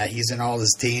that he's in all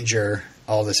this danger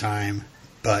all the time,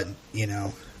 but,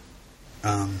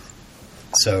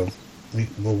 so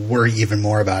we'll worry even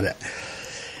more about it.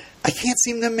 I can't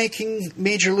see them making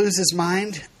Major lose his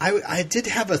mind. I did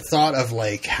have a thought of,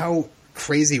 how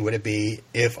crazy would it be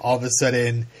if all of a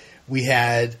sudden we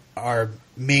had our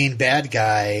main bad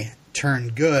guy turn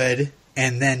good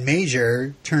and then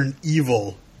Major turn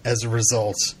evil as a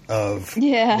result of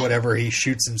whatever he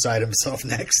shoots inside himself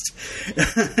next.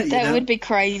 That would be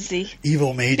crazy.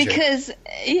 Evil Major.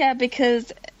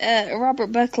 Because Robert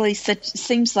Buckley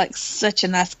seems like such a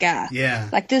nice guy. Yeah.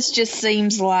 This just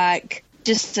seems like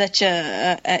just such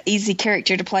a easy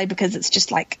character to play because it's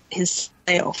just like his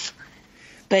self.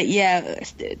 But yeah,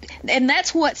 and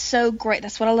that's what's so great.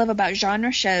 That's what I love about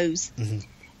genre shows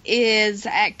is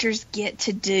actors get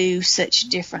to do such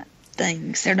different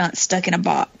things. They're not stuck in a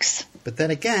box. But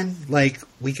then again, like,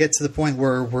 we get to the point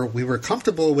where we were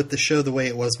comfortable with the show the way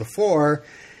it was before,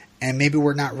 and maybe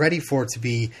we're not ready for it to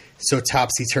be so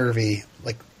topsy-turvy.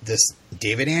 Like, this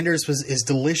David Anders is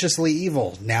deliciously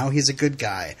evil. Now he's a good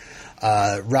guy.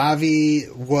 Ravi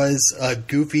was a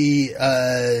goofy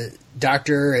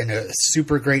doctor and a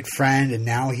super great friend, and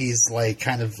now he's, like,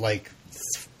 kind of, like,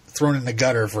 thrown in the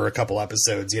gutter for a couple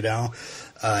episodes, you know?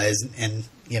 And,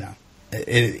 you know,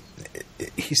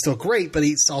 he's still great, but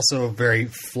he's also very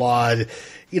flawed.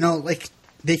 You know, like,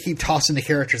 they keep tossing the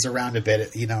characters around a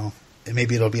bit, you know, and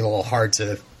maybe it'll be a little hard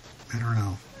to, I don't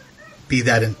know, be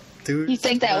that enthused. You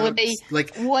think that would be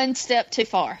like one step too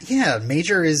far? Yeah,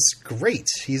 Major is great.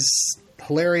 He's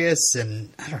hilarious,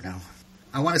 and I don't know.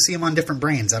 I want to see him on different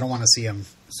brains. I don't want to see him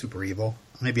super evil.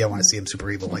 Maybe I want to see him super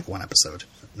evil like one episode.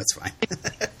 That's fine.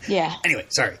 Yeah. Anyway,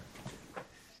 sorry.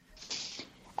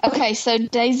 Okay, so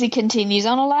Daisy continues.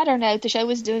 On a lighter note, the show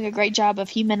is doing a great job of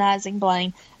humanizing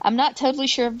Blaine. I'm not totally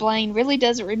sure if Blaine really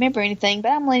doesn't remember anything, but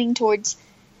I'm leaning towards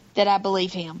that I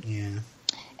believe him. Yeah.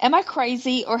 Am I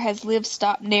crazy, or has Liv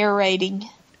stopped narrating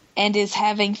and is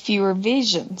having fewer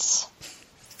visions?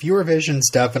 Fewer visions,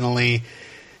 definitely.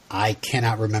 I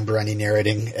cannot remember any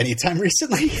narrating anytime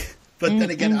recently. But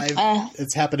then again,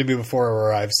 it's happened to me before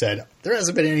where I've said, there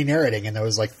hasn't been any narrating, and there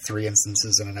was like 3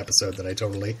 instances in an episode that I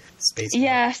totally spaced out.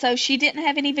 Yeah, so she didn't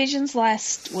have any visions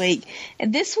last week.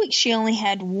 And this week she only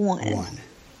had one.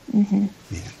 Mm-hmm.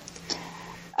 Yeah.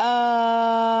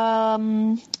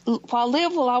 While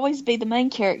Liv will always be the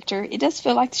main character, it does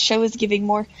feel like the show is giving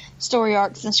more story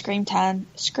arcs and screen time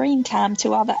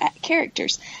to all the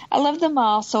characters. I love them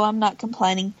all, so I'm not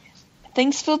complaining.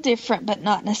 Things feel different, but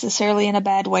not necessarily in a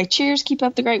bad way. Cheers. Keep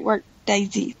up the great work,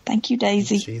 Daisy. Thank you,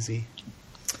 Daisy. Daisy.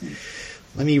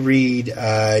 Let me read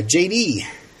JD.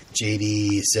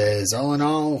 JD says, all in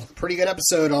all, pretty good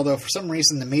episode, although for some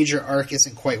reason the Major arc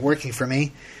isn't quite working for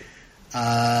me. All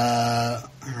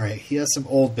right, he has some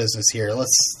old business here.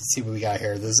 Let's see what we got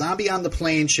here. The zombie on the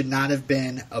plane should not have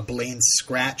been a Blaine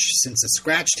scratch, since a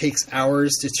scratch takes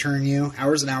hours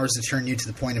and hours to turn you to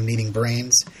the point of needing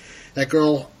brains. That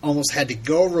girl almost had to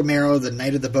go Romero the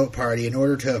night of the boat party in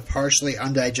order to have partially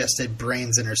undigested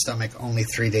brains in her stomach only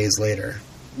 3 days later.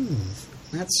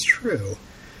 That's true.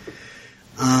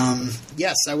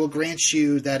 Yes, I will grant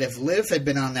you that if Liv had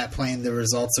been on that plane, the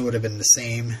results would have been the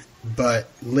same. But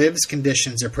Liv's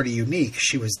conditions are pretty unique.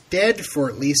 She was dead for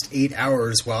at least 8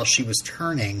 hours while she was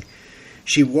turning.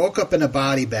 She woke up in a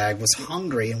body bag, was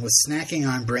hungry, and was snacking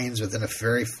on brains within a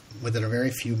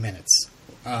very few minutes.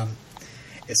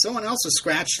 If someone else was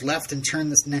scratched, left, and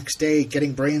turned this next day,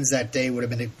 getting brains that day would have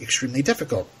been extremely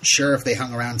difficult. Sure, if they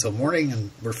hung around until morning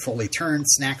and were fully turned,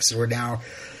 snacks were now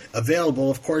available.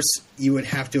 Of course, you would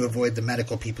have to avoid the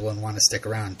medical people and want to stick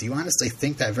around. Do you honestly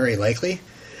think that very likely?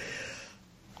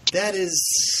 That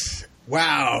is...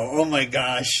 Wow. Oh, my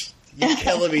gosh. You're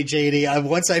killing me, JD.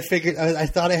 Once I figured... I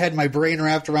thought I had my brain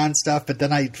wrapped around stuff, but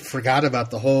then I forgot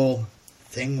about the whole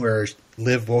thing where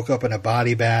Liv woke up in a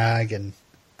body bag and...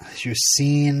 She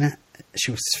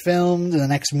was filmed the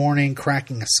next morning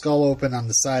cracking a skull open on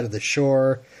the side of the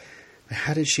shore.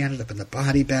 How did she end up in the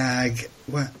body bag?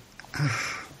 What?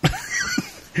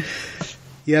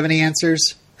 You have any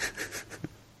answers?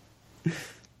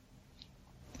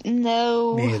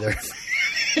 No. Me either.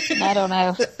 I don't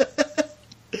know.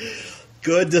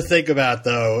 Good to think about,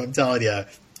 though. I'm telling you. All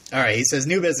right, he says,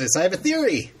 new business. I have a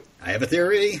theory.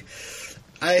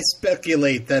 I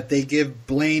speculate that they give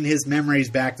Blaine his memories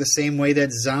back the same way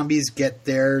that zombies get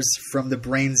theirs from the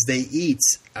brains they eat,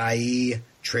 i.e.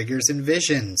 triggers and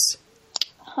visions.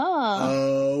 Huh.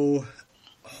 Oh,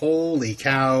 holy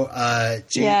cow.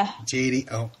 Yeah.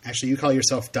 JD. Oh, actually, you call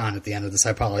yourself Don at the end of this. I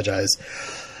apologize.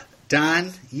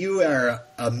 Don, you are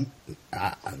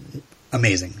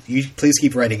amazing. You please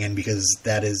keep writing in because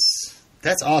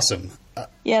that's awesome.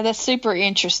 Yeah, that's super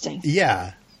interesting.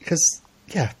 Yeah, because...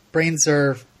 Yeah, brains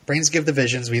give the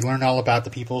visions. We learn all about the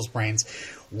people's brains.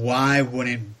 Why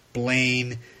wouldn't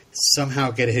Blaine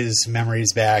somehow get his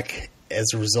memories back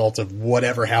as a result of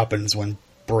whatever happens when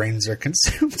brains are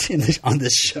consumed on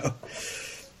this show?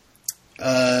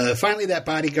 Finally, that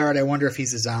bodyguard, I wonder if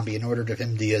he's a zombie. In order for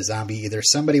him to be a zombie, either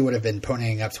somebody would have been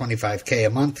ponying up $25K a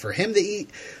month for him to eat,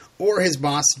 or his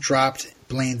boss dropped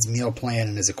Blaine's meal plan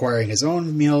and is acquiring his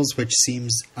own meals, which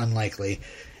seems unlikely.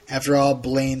 After all,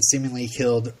 Blaine seemingly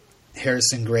killed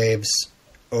Harrison Graves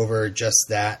over just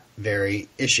that very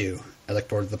issue. I look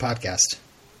forward to the podcast.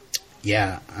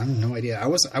 Yeah, I have no idea. I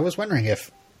was wondering if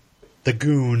the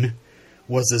goon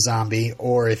was a zombie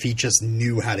or if he just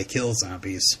knew how to kill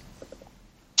zombies.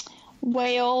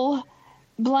 Well,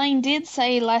 Blaine did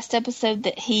say last episode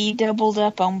that he doubled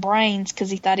up on brains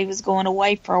because he thought he was going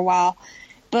away for a while.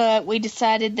 But we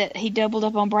decided that he doubled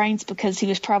up on brains because he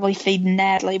was probably feeding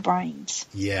Natalie brains.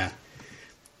 Yeah.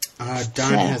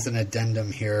 Don has an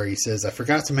addendum here. He says, I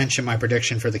forgot to mention my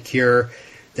prediction for the cure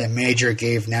that Major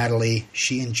gave Natalie.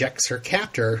 She injects her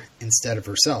captor instead of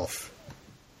herself.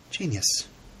 Genius.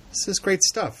 This is great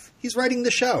stuff. He's writing the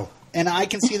show. And I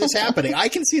can see this happening. I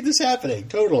can see this happening.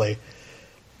 Totally.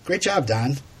 Great job,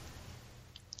 Don.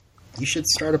 You should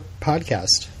start a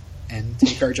podcast and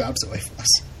take our jobs away from us.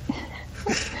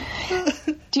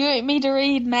 Do you want me to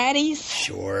read Maddie's?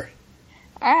 Sure.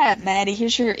 All right, Maddie,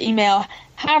 here's your email.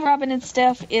 Hi, Robin and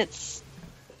Steph. It's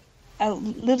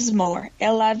Livsmore,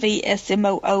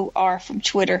 Livsmoor from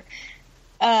Twitter.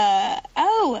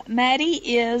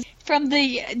 Maddie is from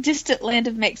the distant land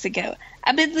of Mexico.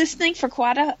 I've been listening for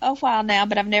quite a while now,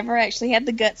 but I've never actually had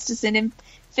the guts to send him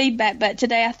feedback. But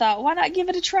today I thought, why not give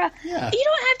it a try? Yeah. You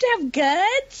don't have to have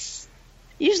guts.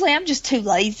 Usually I'm just too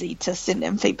lazy to send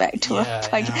them feedback to a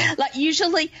podcast. Like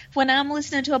usually when I'm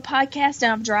listening to a podcast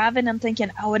and I'm driving, I'm thinking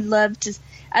I would love to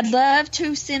write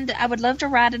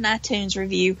an iTunes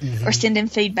review or send him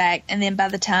feedback, and then by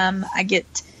the time I get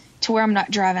to where I'm not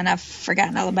driving, I've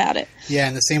forgotten all about it. Yeah,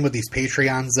 and the same with these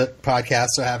Patreons that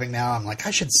podcasts are having now. I'm like,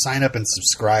 I should sign up and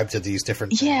subscribe to these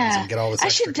different things and get all this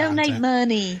extra I should donate content.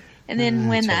 money. And then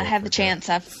when I have the chance,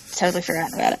 I've totally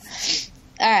forgotten about it.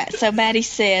 All right, so Maddie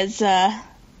says,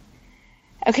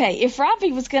 okay, if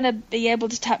Robbie was going to be able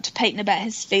to talk to Peyton about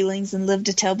his feelings and live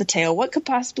to tell the tale, what could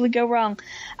possibly go wrong?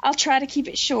 I'll try to keep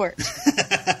it short.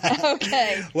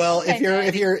 Okay. Well, okay,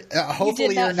 if you're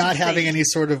hopefully you're not having any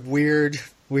sort of weird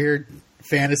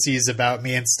fantasies about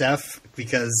me and Steph,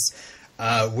 because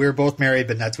we're both married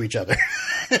but not to each other.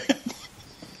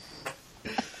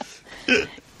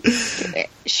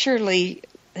 Surely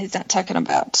he's not talking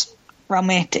about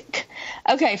romantic.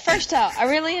 Okay, first off, I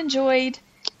really enjoyed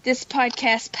this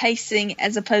podcast pacing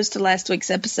as opposed to last week's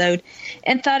episode,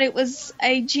 and thought it was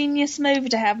a genius move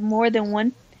to have more than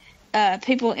one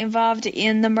people involved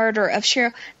in the murder of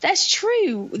Cheryl. That's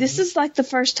true. This is like the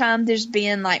first time there's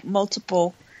been like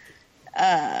multiple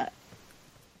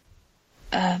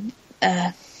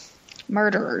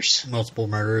murderers. Multiple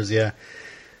murders, yeah.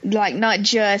 Like not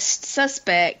just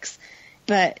suspects,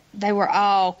 but they were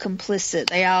all complicit.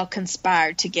 They all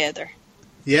conspired together.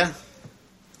 Yeah.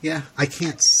 Yeah, I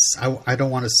don't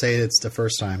want to say it's the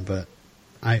first time, but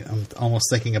I'm almost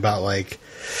thinking about like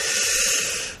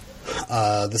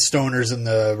the Stoners in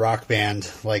the rock band,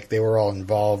 like they were all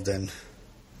involved in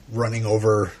running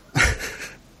over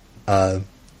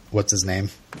what's his name?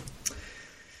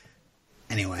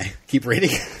 Anyway, keep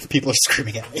reading. People are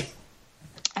screaming at me.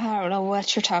 I don't know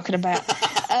what you're talking about.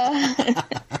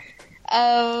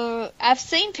 I've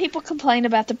seen people complain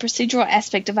about the procedural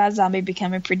aspect of iZombie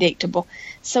becoming predictable,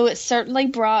 so it certainly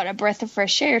brought a breath of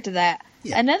fresh air to that.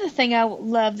 Yeah. Another thing I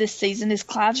love this season is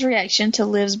Clive's reaction to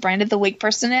Liv's brand of the week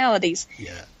personalities.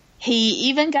 Yeah. He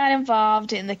even got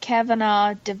involved in the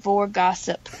Kavanaugh-DeVore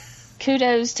gossip.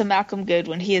 Kudos to Malcolm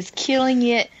Goodwin. He is killing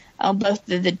it on both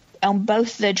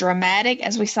the dramatic,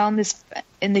 as we saw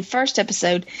in the first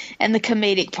episode, and the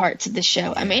comedic parts of the show.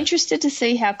 Yeah. I'm interested to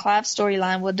see how Clive's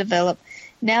storyline will develop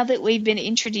now that we've been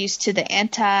introduced to the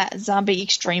anti-zombie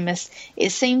extremist.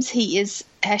 It seems he is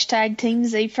 #Team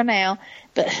Z for now,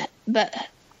 but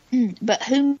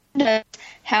who knows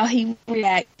how he will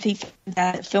react if he finds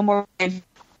out that Fillmore is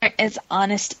as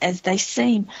honest as they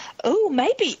seem.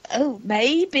 Maybe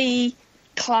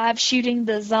Clive shooting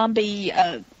the zombie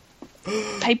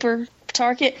paper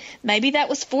target, maybe that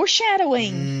was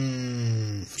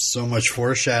foreshadowing. So much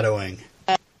foreshadowing.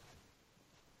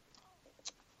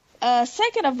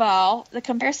 Second of all, the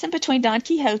comparison between Don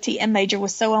Quixote and Major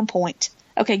was so on point.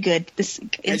 Okay, good. This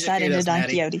insight into Don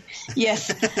Quixote.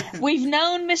 Yes. We've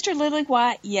known Mr. Lily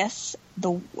White, yes,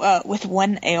 with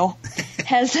one L,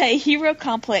 has a hero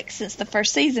complex since the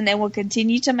first season and will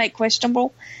continue to make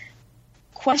questionable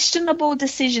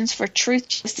decisions for truth,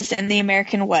 justice, and the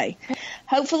American way.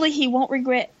 Hopefully he won't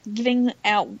regret giving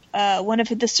out one of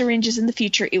the syringes in the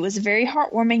future. It was very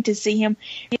heartwarming to see him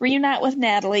reunite with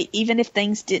Natalie, even if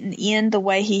things didn't end the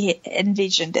way he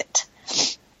envisioned it.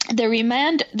 The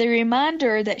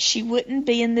reminder that she wouldn't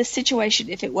be in this situation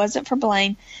if it wasn't for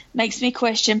Blaine makes me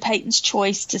question Peyton's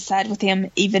choice to side with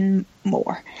him even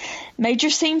more. Major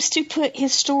seems to put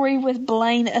his story with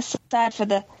Blaine aside for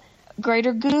the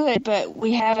greater good, but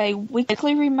we have a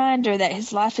weekly reminder that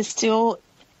his life is still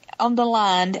on the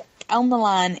line,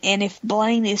 and if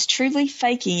Blaine is truly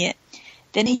faking it,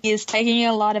 then he is taking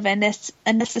a lot of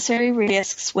unnecessary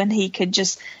risks when he could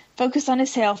just focus on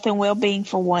his health and well-being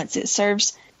for once. It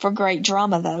serves for great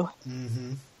drama, though.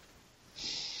 Mm-hmm.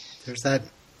 There's that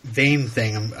vain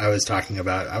thing I was talking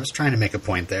about. I was trying to make a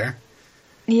point there.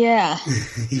 Yeah.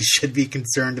 He should be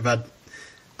concerned about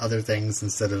other things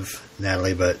instead of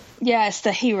Natalie, but... Yeah, it's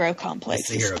the hero complex. It's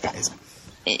the hero guys.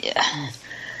 Yeah.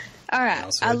 All right. I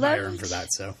also admire him for that,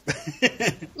 so...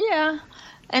 Yeah.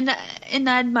 And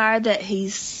I admire that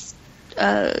he's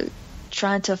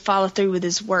trying to follow through with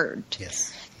his word.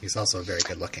 Yes. He's also very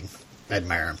good looking. I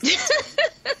admire him. Yeah.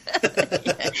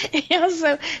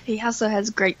 He also has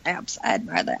great abs. I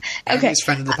admire that. And okay. he's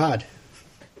friend of the pod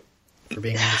for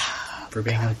being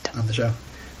on the show.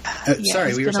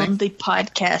 Sorry, we were saying on the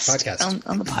podcast.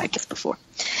 On the podcast before.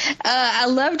 I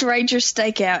loved Ranger's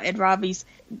stakeout and Robbie's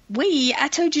I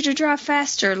told you to drive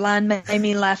faster line made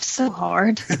me laugh so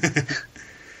hard.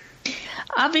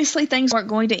 Obviously, things weren't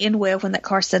going to end well when that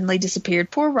car suddenly disappeared.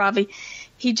 Poor Robbie.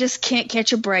 He just can't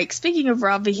catch a break. Speaking of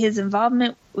Robbie, his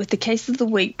involvement with the case of the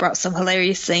week brought some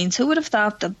hilarious scenes. Who would have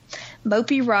thought the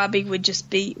mopey Robbie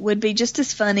would be just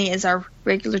as funny as our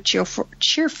regular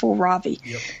cheerful Robbie?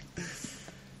 Yep.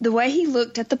 The way he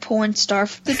looked at the porn star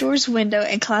from the door's window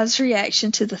and Clive's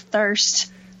reaction to the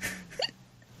thirst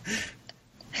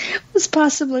was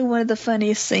possibly one of the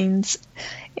funniest scenes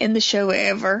in the show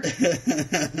ever.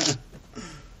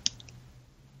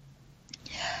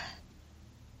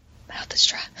 Mouth is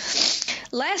dry.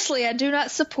 Lastly, I do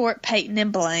not support Peyton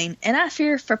and Blaine, and I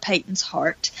fear for Peyton's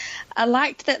heart. I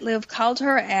liked that Liv called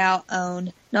her out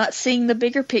on not seeing the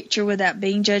bigger picture without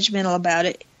being judgmental about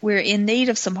it. We're in need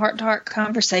of some heart-to-heart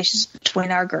conversations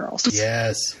between our girls.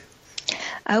 Yes.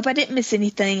 I hope I didn't miss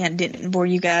anything and didn't bore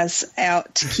you guys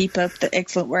out to keep up the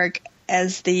excellent work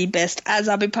as the best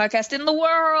iZombie podcast in the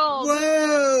world.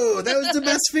 Whoa! That was the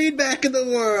best feedback in the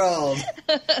world.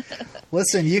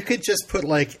 Listen, you could just put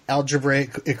like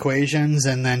algebraic equations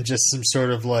and then just some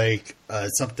sort of like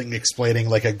something explaining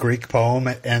like a Greek poem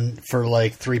and for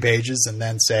like 3 pages and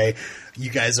then say,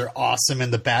 you guys are awesome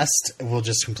and the best. We'll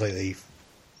just completely...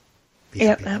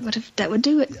 Yep, that would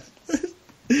do it.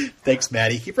 Yeah. Thanks,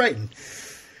 Maddie. Keep writing.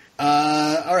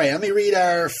 All right, let me read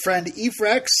our friend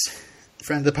Efrex,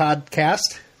 friend of the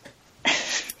podcast.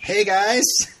 Hey, guys.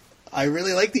 I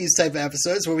really like these type of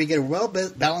episodes where we get a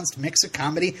well-balanced mix of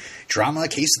comedy, drama,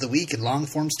 case of the week, and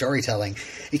long-form storytelling.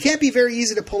 It can't be very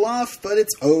easy to pull off, but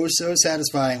it's oh so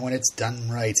satisfying when it's done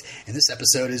right. And this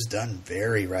episode is done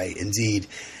very right, indeed.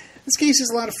 This case is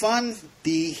a lot of fun.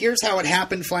 The Here's How It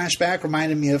Happened flashback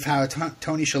reminded me of how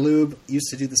Tony Shalhoub used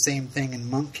to do the same thing in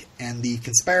Monk, and the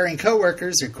conspiring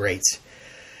co-workers are great.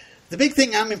 The big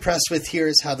thing I'm impressed with here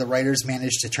is how the writers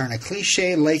managed to turn a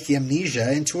cliche like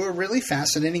amnesia into a really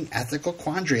fascinating ethical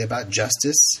quandary about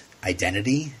justice,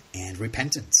 identity, and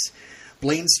repentance.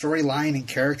 Blaine's storyline and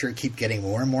character keep getting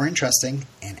more and more interesting,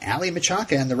 and Ali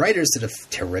Machaca and the writers did a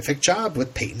terrific job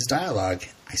with Peyton's dialogue.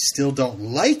 I still don't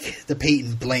like the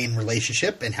Peyton-Blaine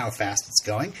relationship and how fast it's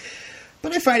going,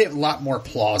 but I find it a lot more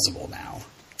plausible now.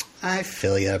 I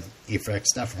feel ya, Efrex,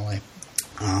 definitely.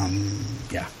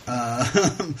 Yeah.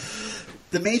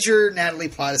 The major Natalie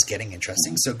plot is getting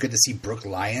interesting, so good to see Brooke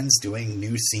Lyons doing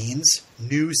new scenes.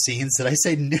 New scenes? Did I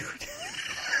say new?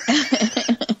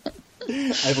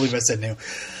 I believe I said new.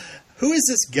 Who is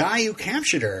this guy who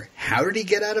captured her? How did he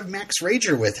get out of Max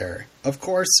Rager with her? Of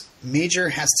course, Major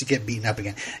has to get beaten up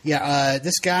again. Yeah,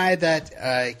 this guy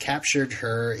that captured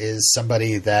her is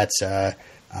somebody that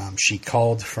she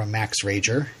called from Max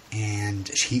Rager, and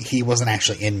he wasn't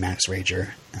actually in Max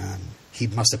Rager. He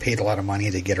must have paid a lot of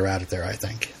money to get her out of there, I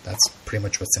think. That's pretty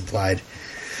much what's implied.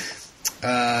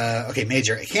 Okay,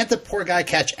 Major. Can't the poor guy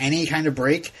catch any kind of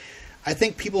break? I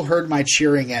think people heard my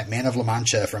cheering at Man of La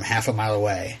Mancha from half a mile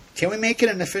away. Can we make it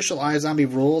an official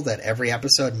iZombie rule that every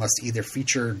episode must either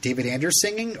feature David Anders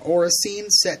singing or a scene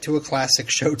set to a classic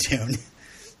show tune?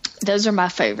 Those are my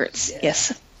favorites, yeah.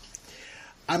 Yes.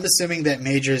 I'm assuming that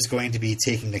Major is going to be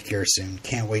taking the cure soon.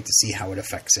 Can't wait to see how it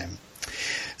affects him.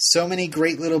 So many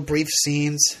great little brief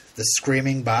scenes. The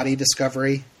screaming body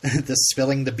discovery. The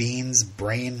spilling the beans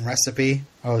brain recipe.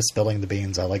 Oh, spilling the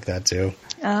beans. I like that too.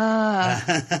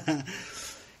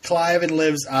 Clive and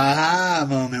Liv's aha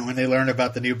moment when they learn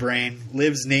about the new brain.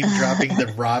 Liv's name dropping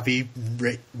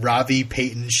the Ravi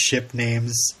Peyton ship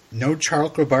names. No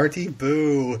Charles Robarti?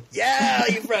 Boo. Yeah,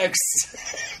 Efrex.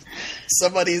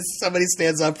 Somebody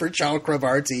stands up for Charles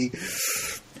Robarti.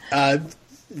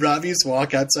 Ravi's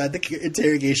walk outside the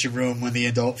interrogation room when the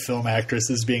adult film actress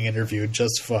is being interviewed.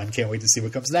 Just fun. Can't wait to see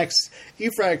what comes next.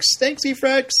 Efrex. Thanks,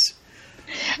 Efrex.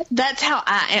 That's how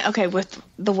I am. Okay, with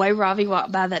the way Ravi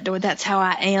walked by that door, that's how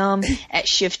I am at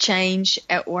shift change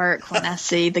at work when I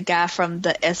see the guy from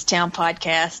the S-Town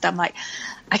podcast. I'm like,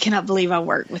 I cannot believe I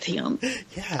work with him.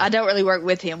 Yeah. I don't really work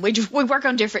with him. We work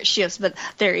on different shifts, but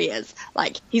there he is.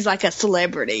 Like, he's like a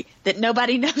celebrity that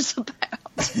nobody knows about.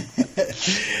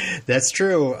 That's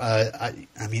true. I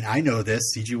mean, I know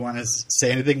this. Did you want to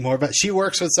say anything more about? She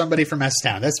works with somebody from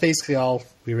S-Town. That's basically all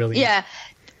we really. Yeah,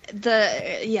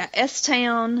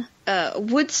 S-Town.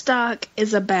 Woodstock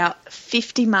is about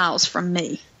 50 miles from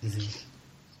me. Mm-hmm.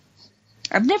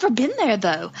 I've never been there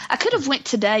though. I could have went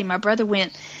today. My brother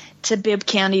went to Bibb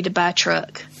County to buy a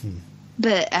truck,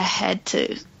 but I had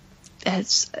to.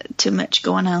 It's too much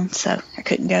going on, so I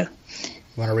couldn't go.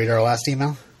 Want to read our last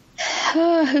email?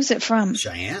 Who's it from?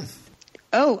 Cheyenne.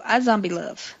 Oh, I zombie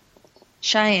love.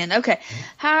 Cheyenne. Okay.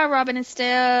 Hi, Robin and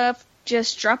Steph.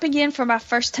 Just dropping in for my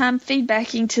first time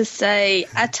feedbacking to say,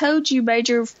 I told you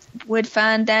Major would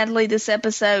find Natalie this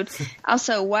episode.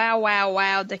 Also,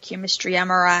 wow, the chemistry. Am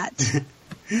I right?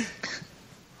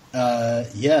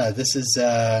 Yeah, this is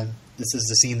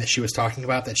the scene that she was talking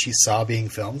about that she saw being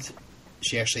filmed.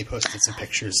 She actually posted some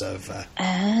pictures of it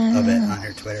on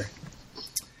her Twitter.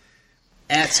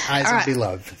 At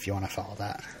 @IZombieLove, if you want to follow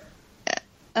that.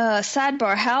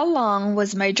 Sidebar, how long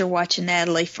was Major watching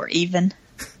Natalie for even?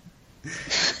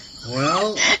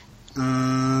 Well,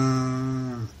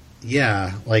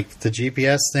 yeah, like the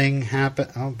GPS thing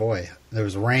happened. Oh boy, there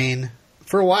was rain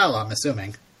for a while, I'm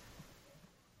assuming.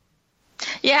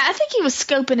 Yeah, I think he was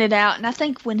scoping it out, and I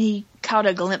think when he caught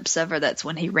a glimpse of her, that's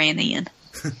when he ran in.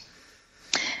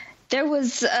 There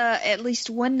was at least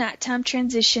one nighttime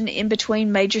transition in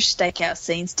between Major stakeout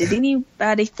scenes. Did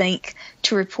anybody think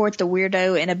to report the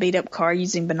weirdo in a beat-up car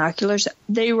using binoculars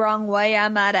the wrong way, I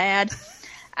might add?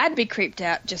 I'd be creeped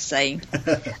out, just saying.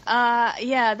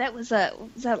 Yeah, that was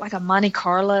that like a Monte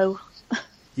Carlo?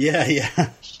 Yeah.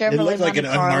 Chevrolet it looked like Monte an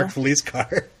Carlo. unmarked police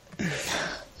car.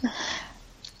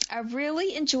 I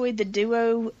really enjoyed the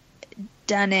duo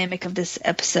dynamic of this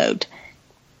episode.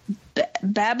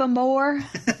 Baba Moore,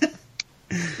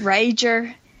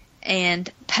 Rager,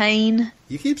 and Payne.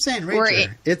 You keep saying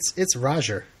Rager. It's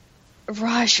Roger.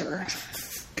 Roger.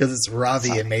 Because it's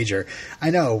Ravi and Major.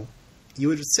 I know. You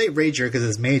would say Rager because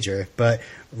it's Major, but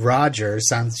Roger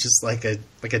sounds just like a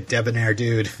debonair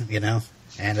dude, you know?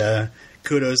 And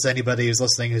kudos to anybody who's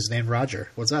listening who's named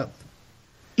Roger. What's up?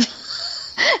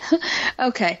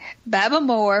 Okay. Baba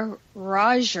Moore,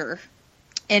 Roger,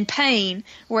 and Payne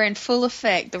were in full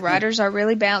effect. The writers are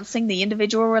really balancing the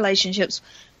individual relationships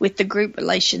with the group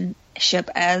relationship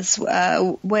as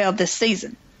well this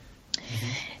season. Mm-hmm.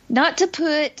 Not to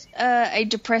put a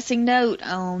depressing note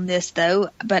on this, though,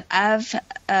 but I've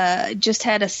just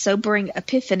had a sobering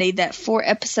epiphany that 4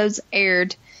 episodes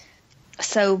aired.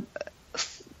 So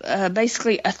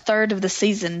basically a third of the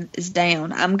season is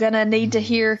down. I'm going to need to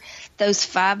hear those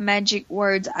 5 magic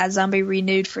words, iZombie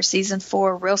renewed for season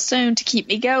 4 real soon to keep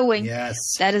me going. Yes.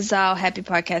 That is all. Happy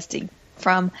podcasting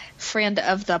from friend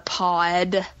of the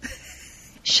pod,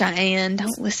 Cheyenne.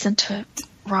 Don't listen to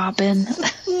Robin.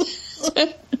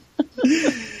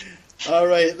 All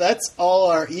right, that's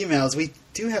all our emails. We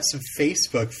do have some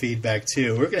Facebook feedback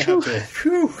too. We're gonna have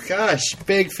to.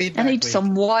 Big feedback. I need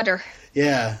some water.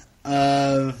 Yeah.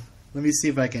 Let me see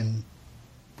if I can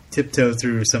tiptoe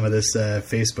through some of this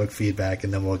Facebook feedback,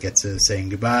 and then we'll get to saying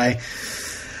goodbye.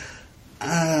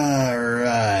 All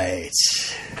right.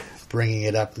 Bringing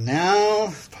it up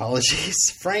now. Apologies.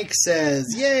 Frank says,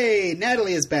 "Yay,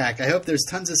 Natalie is back. I hope there's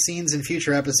tons of scenes in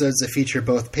future episodes that feature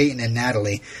both Peyton and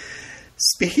Natalie."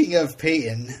 Speaking of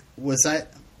Peyton, why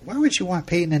would you want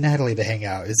Peyton and Natalie to hang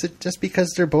out? Is it just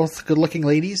because they're both good-looking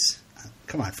ladies?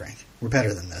 Come on, Frank. We're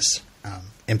better than this.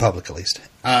 In public, at least.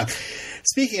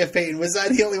 Speaking of Peyton, was I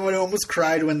the only one who almost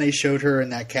cried when they showed her in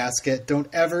that casket? Don't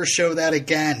ever show that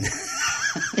again.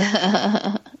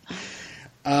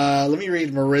 Let me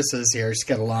read Marissa's here. She's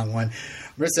got a long one.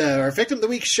 Marissa, our victim of the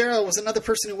week, Cheryl, was another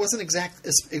person who wasn't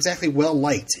exactly well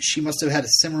liked. She must have had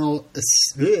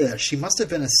she must have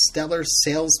been a stellar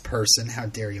salesperson. How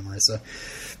dare you, Marissa?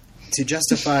 To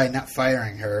justify not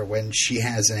firing her when she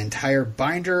has an entire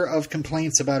binder of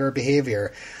complaints about her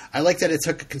behavior. I like that it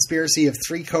took a conspiracy of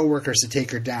 3 coworkers to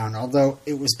take her down, although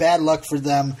it was bad luck for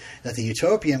them that the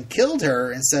Utopian killed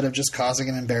her instead of just causing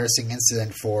an embarrassing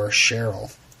incident for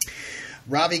Cheryl.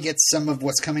 Ravi gets some of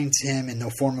what's coming to him in the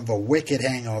form of a wicked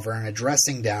hangover and a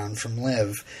dressing down from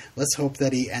Liv. Let's hope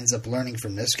that he ends up learning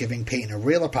from this, giving Peyton a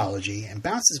real apology, and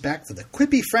bounces back to the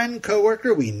quippy friend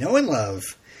coworker we know and love.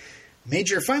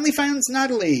 Major finally finds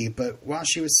Natalie, but while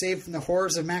she was saved from the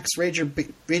horrors of Max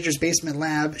Rager's basement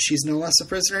lab, she's no less a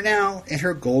prisoner now in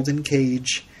her golden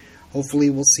cage. Hopefully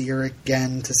we'll see her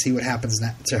again to see what happens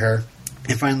to her.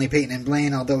 And finally, Peyton and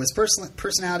Blaine, although his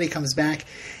personality comes back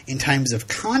in times of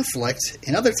conflict,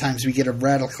 in other times we get a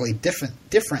radically different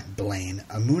Blaine,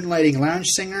 a moonlighting lounge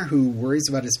singer who worries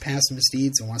about his past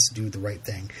misdeeds and wants to do the right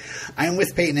thing. I'm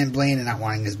with Peyton and Blaine and not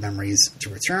wanting his memories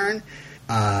to return,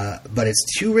 but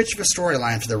it's too rich of a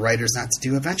storyline for the writers not to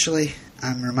do eventually.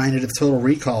 I'm reminded of Total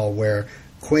Recall, where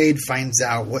Quaid finds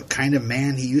out what kind of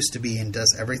man he used to be and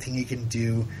does everything he can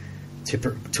do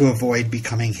to avoid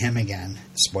becoming him again.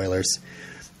 Spoilers.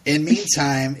 In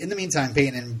the meantime,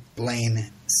 Peyton and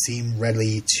Blaine seem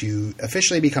ready to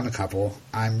officially become a couple.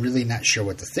 I'm really not sure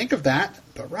what to think of that,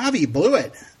 but Robbie blew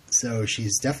it. So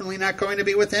she's definitely not going to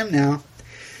be with him now.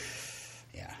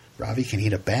 Yeah, Robbie can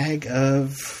eat a bag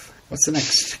of... What's the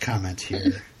next comment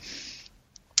here?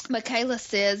 Michaela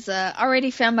says, already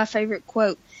found my favorite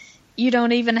quote. You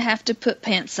don't even have to put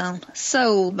pants on.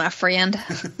 Sold, my friend.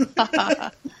 Was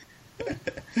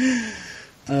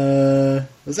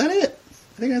that it?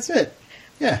 I think that's it.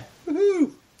 Yeah.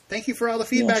 Woohoo! Thank you for all the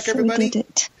feedback, everybody. We did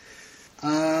it.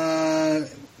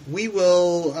 We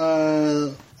will...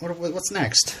 what's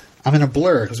next? I'm in a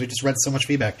blur because we just read so much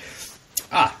feedback.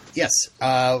 Yes.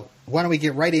 Why don't we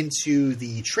get right into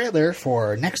the trailer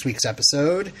for next week's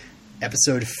episode.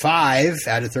 Episode 5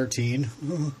 out of 13.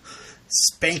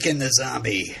 Spanking the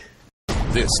Zombie.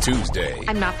 This Tuesday.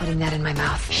 I'm not putting that in my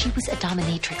mouth. She was a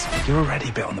dominatrix. You're already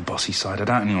a bit on the bossy side. I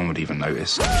doubt anyone would even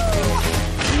notice.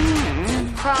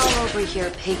 Crawl over here,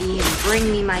 piggy, and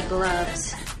bring me my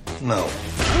gloves. No.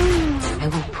 I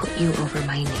will put you over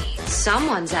my knee.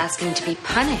 Someone's asking to be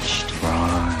punished.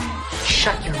 Right.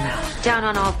 Shut your mouth. Down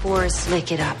on all fours,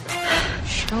 lick it up.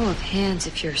 Show of hands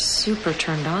if you're super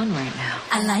turned on right now.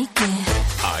 I like it.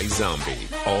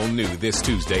 iZombie. All new this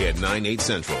Tuesday at 9/8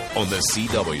 Central on the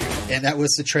CW. And that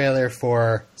was the trailer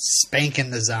for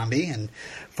Spanking the Zombie. And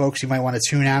folks, you might want to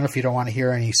tune out if you don't want to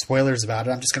hear any spoilers about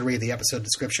it. I'm just going to read the episode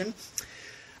description.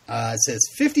 It says,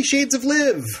 50 Shades of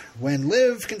Liv. When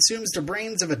Liv consumes the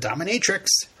brains of a dominatrix,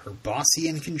 her bossy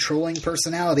and controlling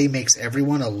personality makes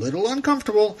everyone a little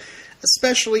uncomfortable,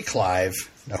 especially Clive.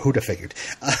 Now, who'd have figured?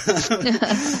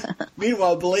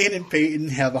 Meanwhile, Blaine and Peyton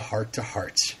have a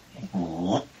heart-to-heart.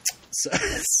 So,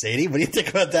 Sadie, what do you think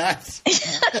about that?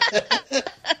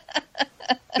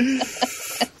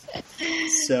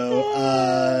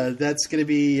 So, that's going to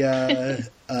be...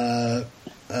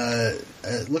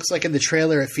 it looks like in the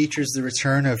trailer it features the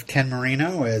return of Ken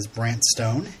Marino as Brant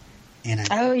Stone. And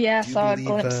I saw a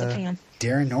glimpse of him.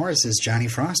 Darren Norris is Johnny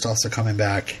Frost also coming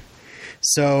back.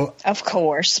 So, of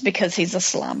course, because he's a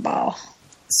slime ball.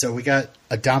 So we got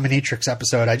a dominatrix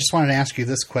episode. I just wanted to ask you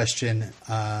this question,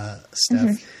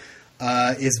 Steph.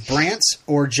 Mm-hmm. Is Brant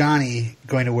or Johnny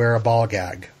going to wear a ball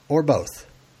gag? Or both?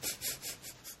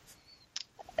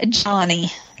 Johnny.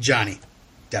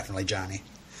 Definitely Johnny.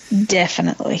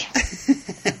 Definitely.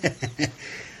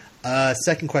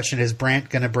 Second question, is Brant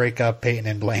going to break up Peyton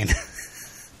and Blaine?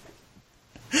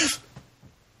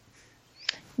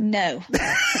 No.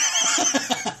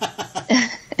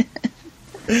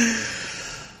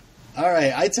 All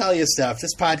right, I tell you, Steph,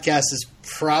 this podcast is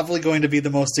probably going to be the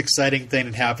most exciting thing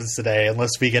that happens today,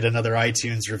 unless we get another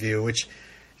iTunes review, which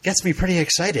gets me pretty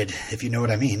excited, if you know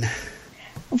what I mean.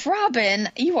 Robin,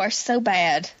 you are so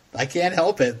bad. I can't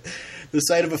help it. The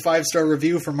sight of a 5-star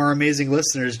review from our amazing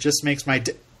listeners just makes my...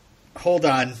 Hold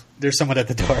on. There's someone at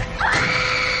the door.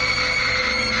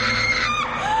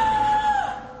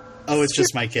 Oh, it's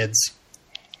just my kids.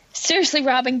 Seriously,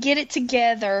 Robin, get it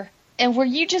together. And were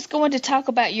you just going to talk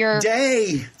about your...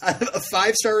 Day! A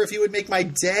 5-star review would make my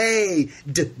day.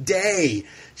 Day.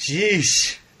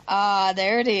 Sheesh.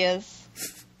 There it is.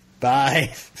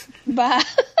 Bye. Bye.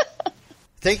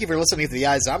 Thank you for listening to the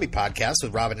iZombie Podcast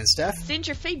with Robin and Steph. Send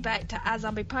your feedback to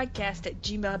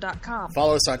iZombiePodcast@gmail.com.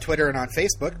 Follow us on Twitter and on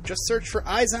Facebook. Just search for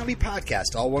iZombie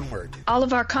Podcast, all one word. All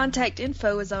of our contact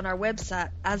info is on our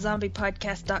website,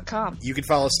 iZombiePodcast.com. You can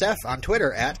follow Steph on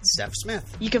Twitter at Steph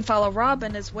Smith. You can follow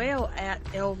Robin as well at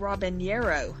El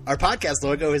Robinero. Our podcast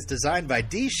logo is designed by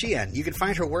Dee Sheehan. You can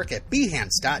find her work at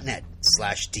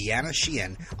behance.net/Deanna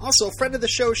Sheehan. Also, friend of the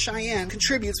show, Cheyenne,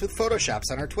 contributes with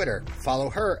Photoshops on our Twitter. Follow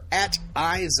her at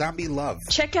iZombieLove.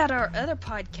 Check out our other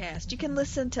podcast. You can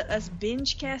listen to us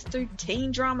binge cast through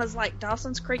teen dramas like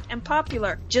Dawson's Creek and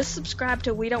Popular. Just subscribe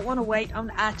to We Don't Want to Wait on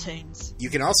iTunes. You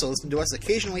can also listen to us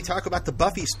occasionally talk about the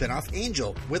Buffy spinoff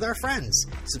Angel with our friends.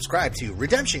 Subscribe to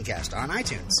Redemption Cast on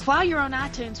iTunes. While you're on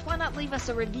iTunes, why not leave us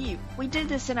a review? We do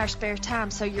this in our spare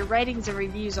time, so your ratings and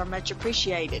reviews are much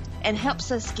appreciated and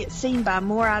helps us get seen by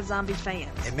more iZombie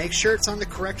fans. And make sure it's on the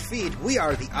correct feed. We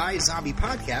are the iZombie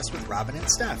Podcast with Robin and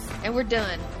Steph. And we're done.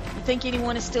 You think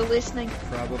anyone is still listening?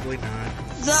 Probably not.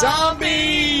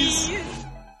 Zombies!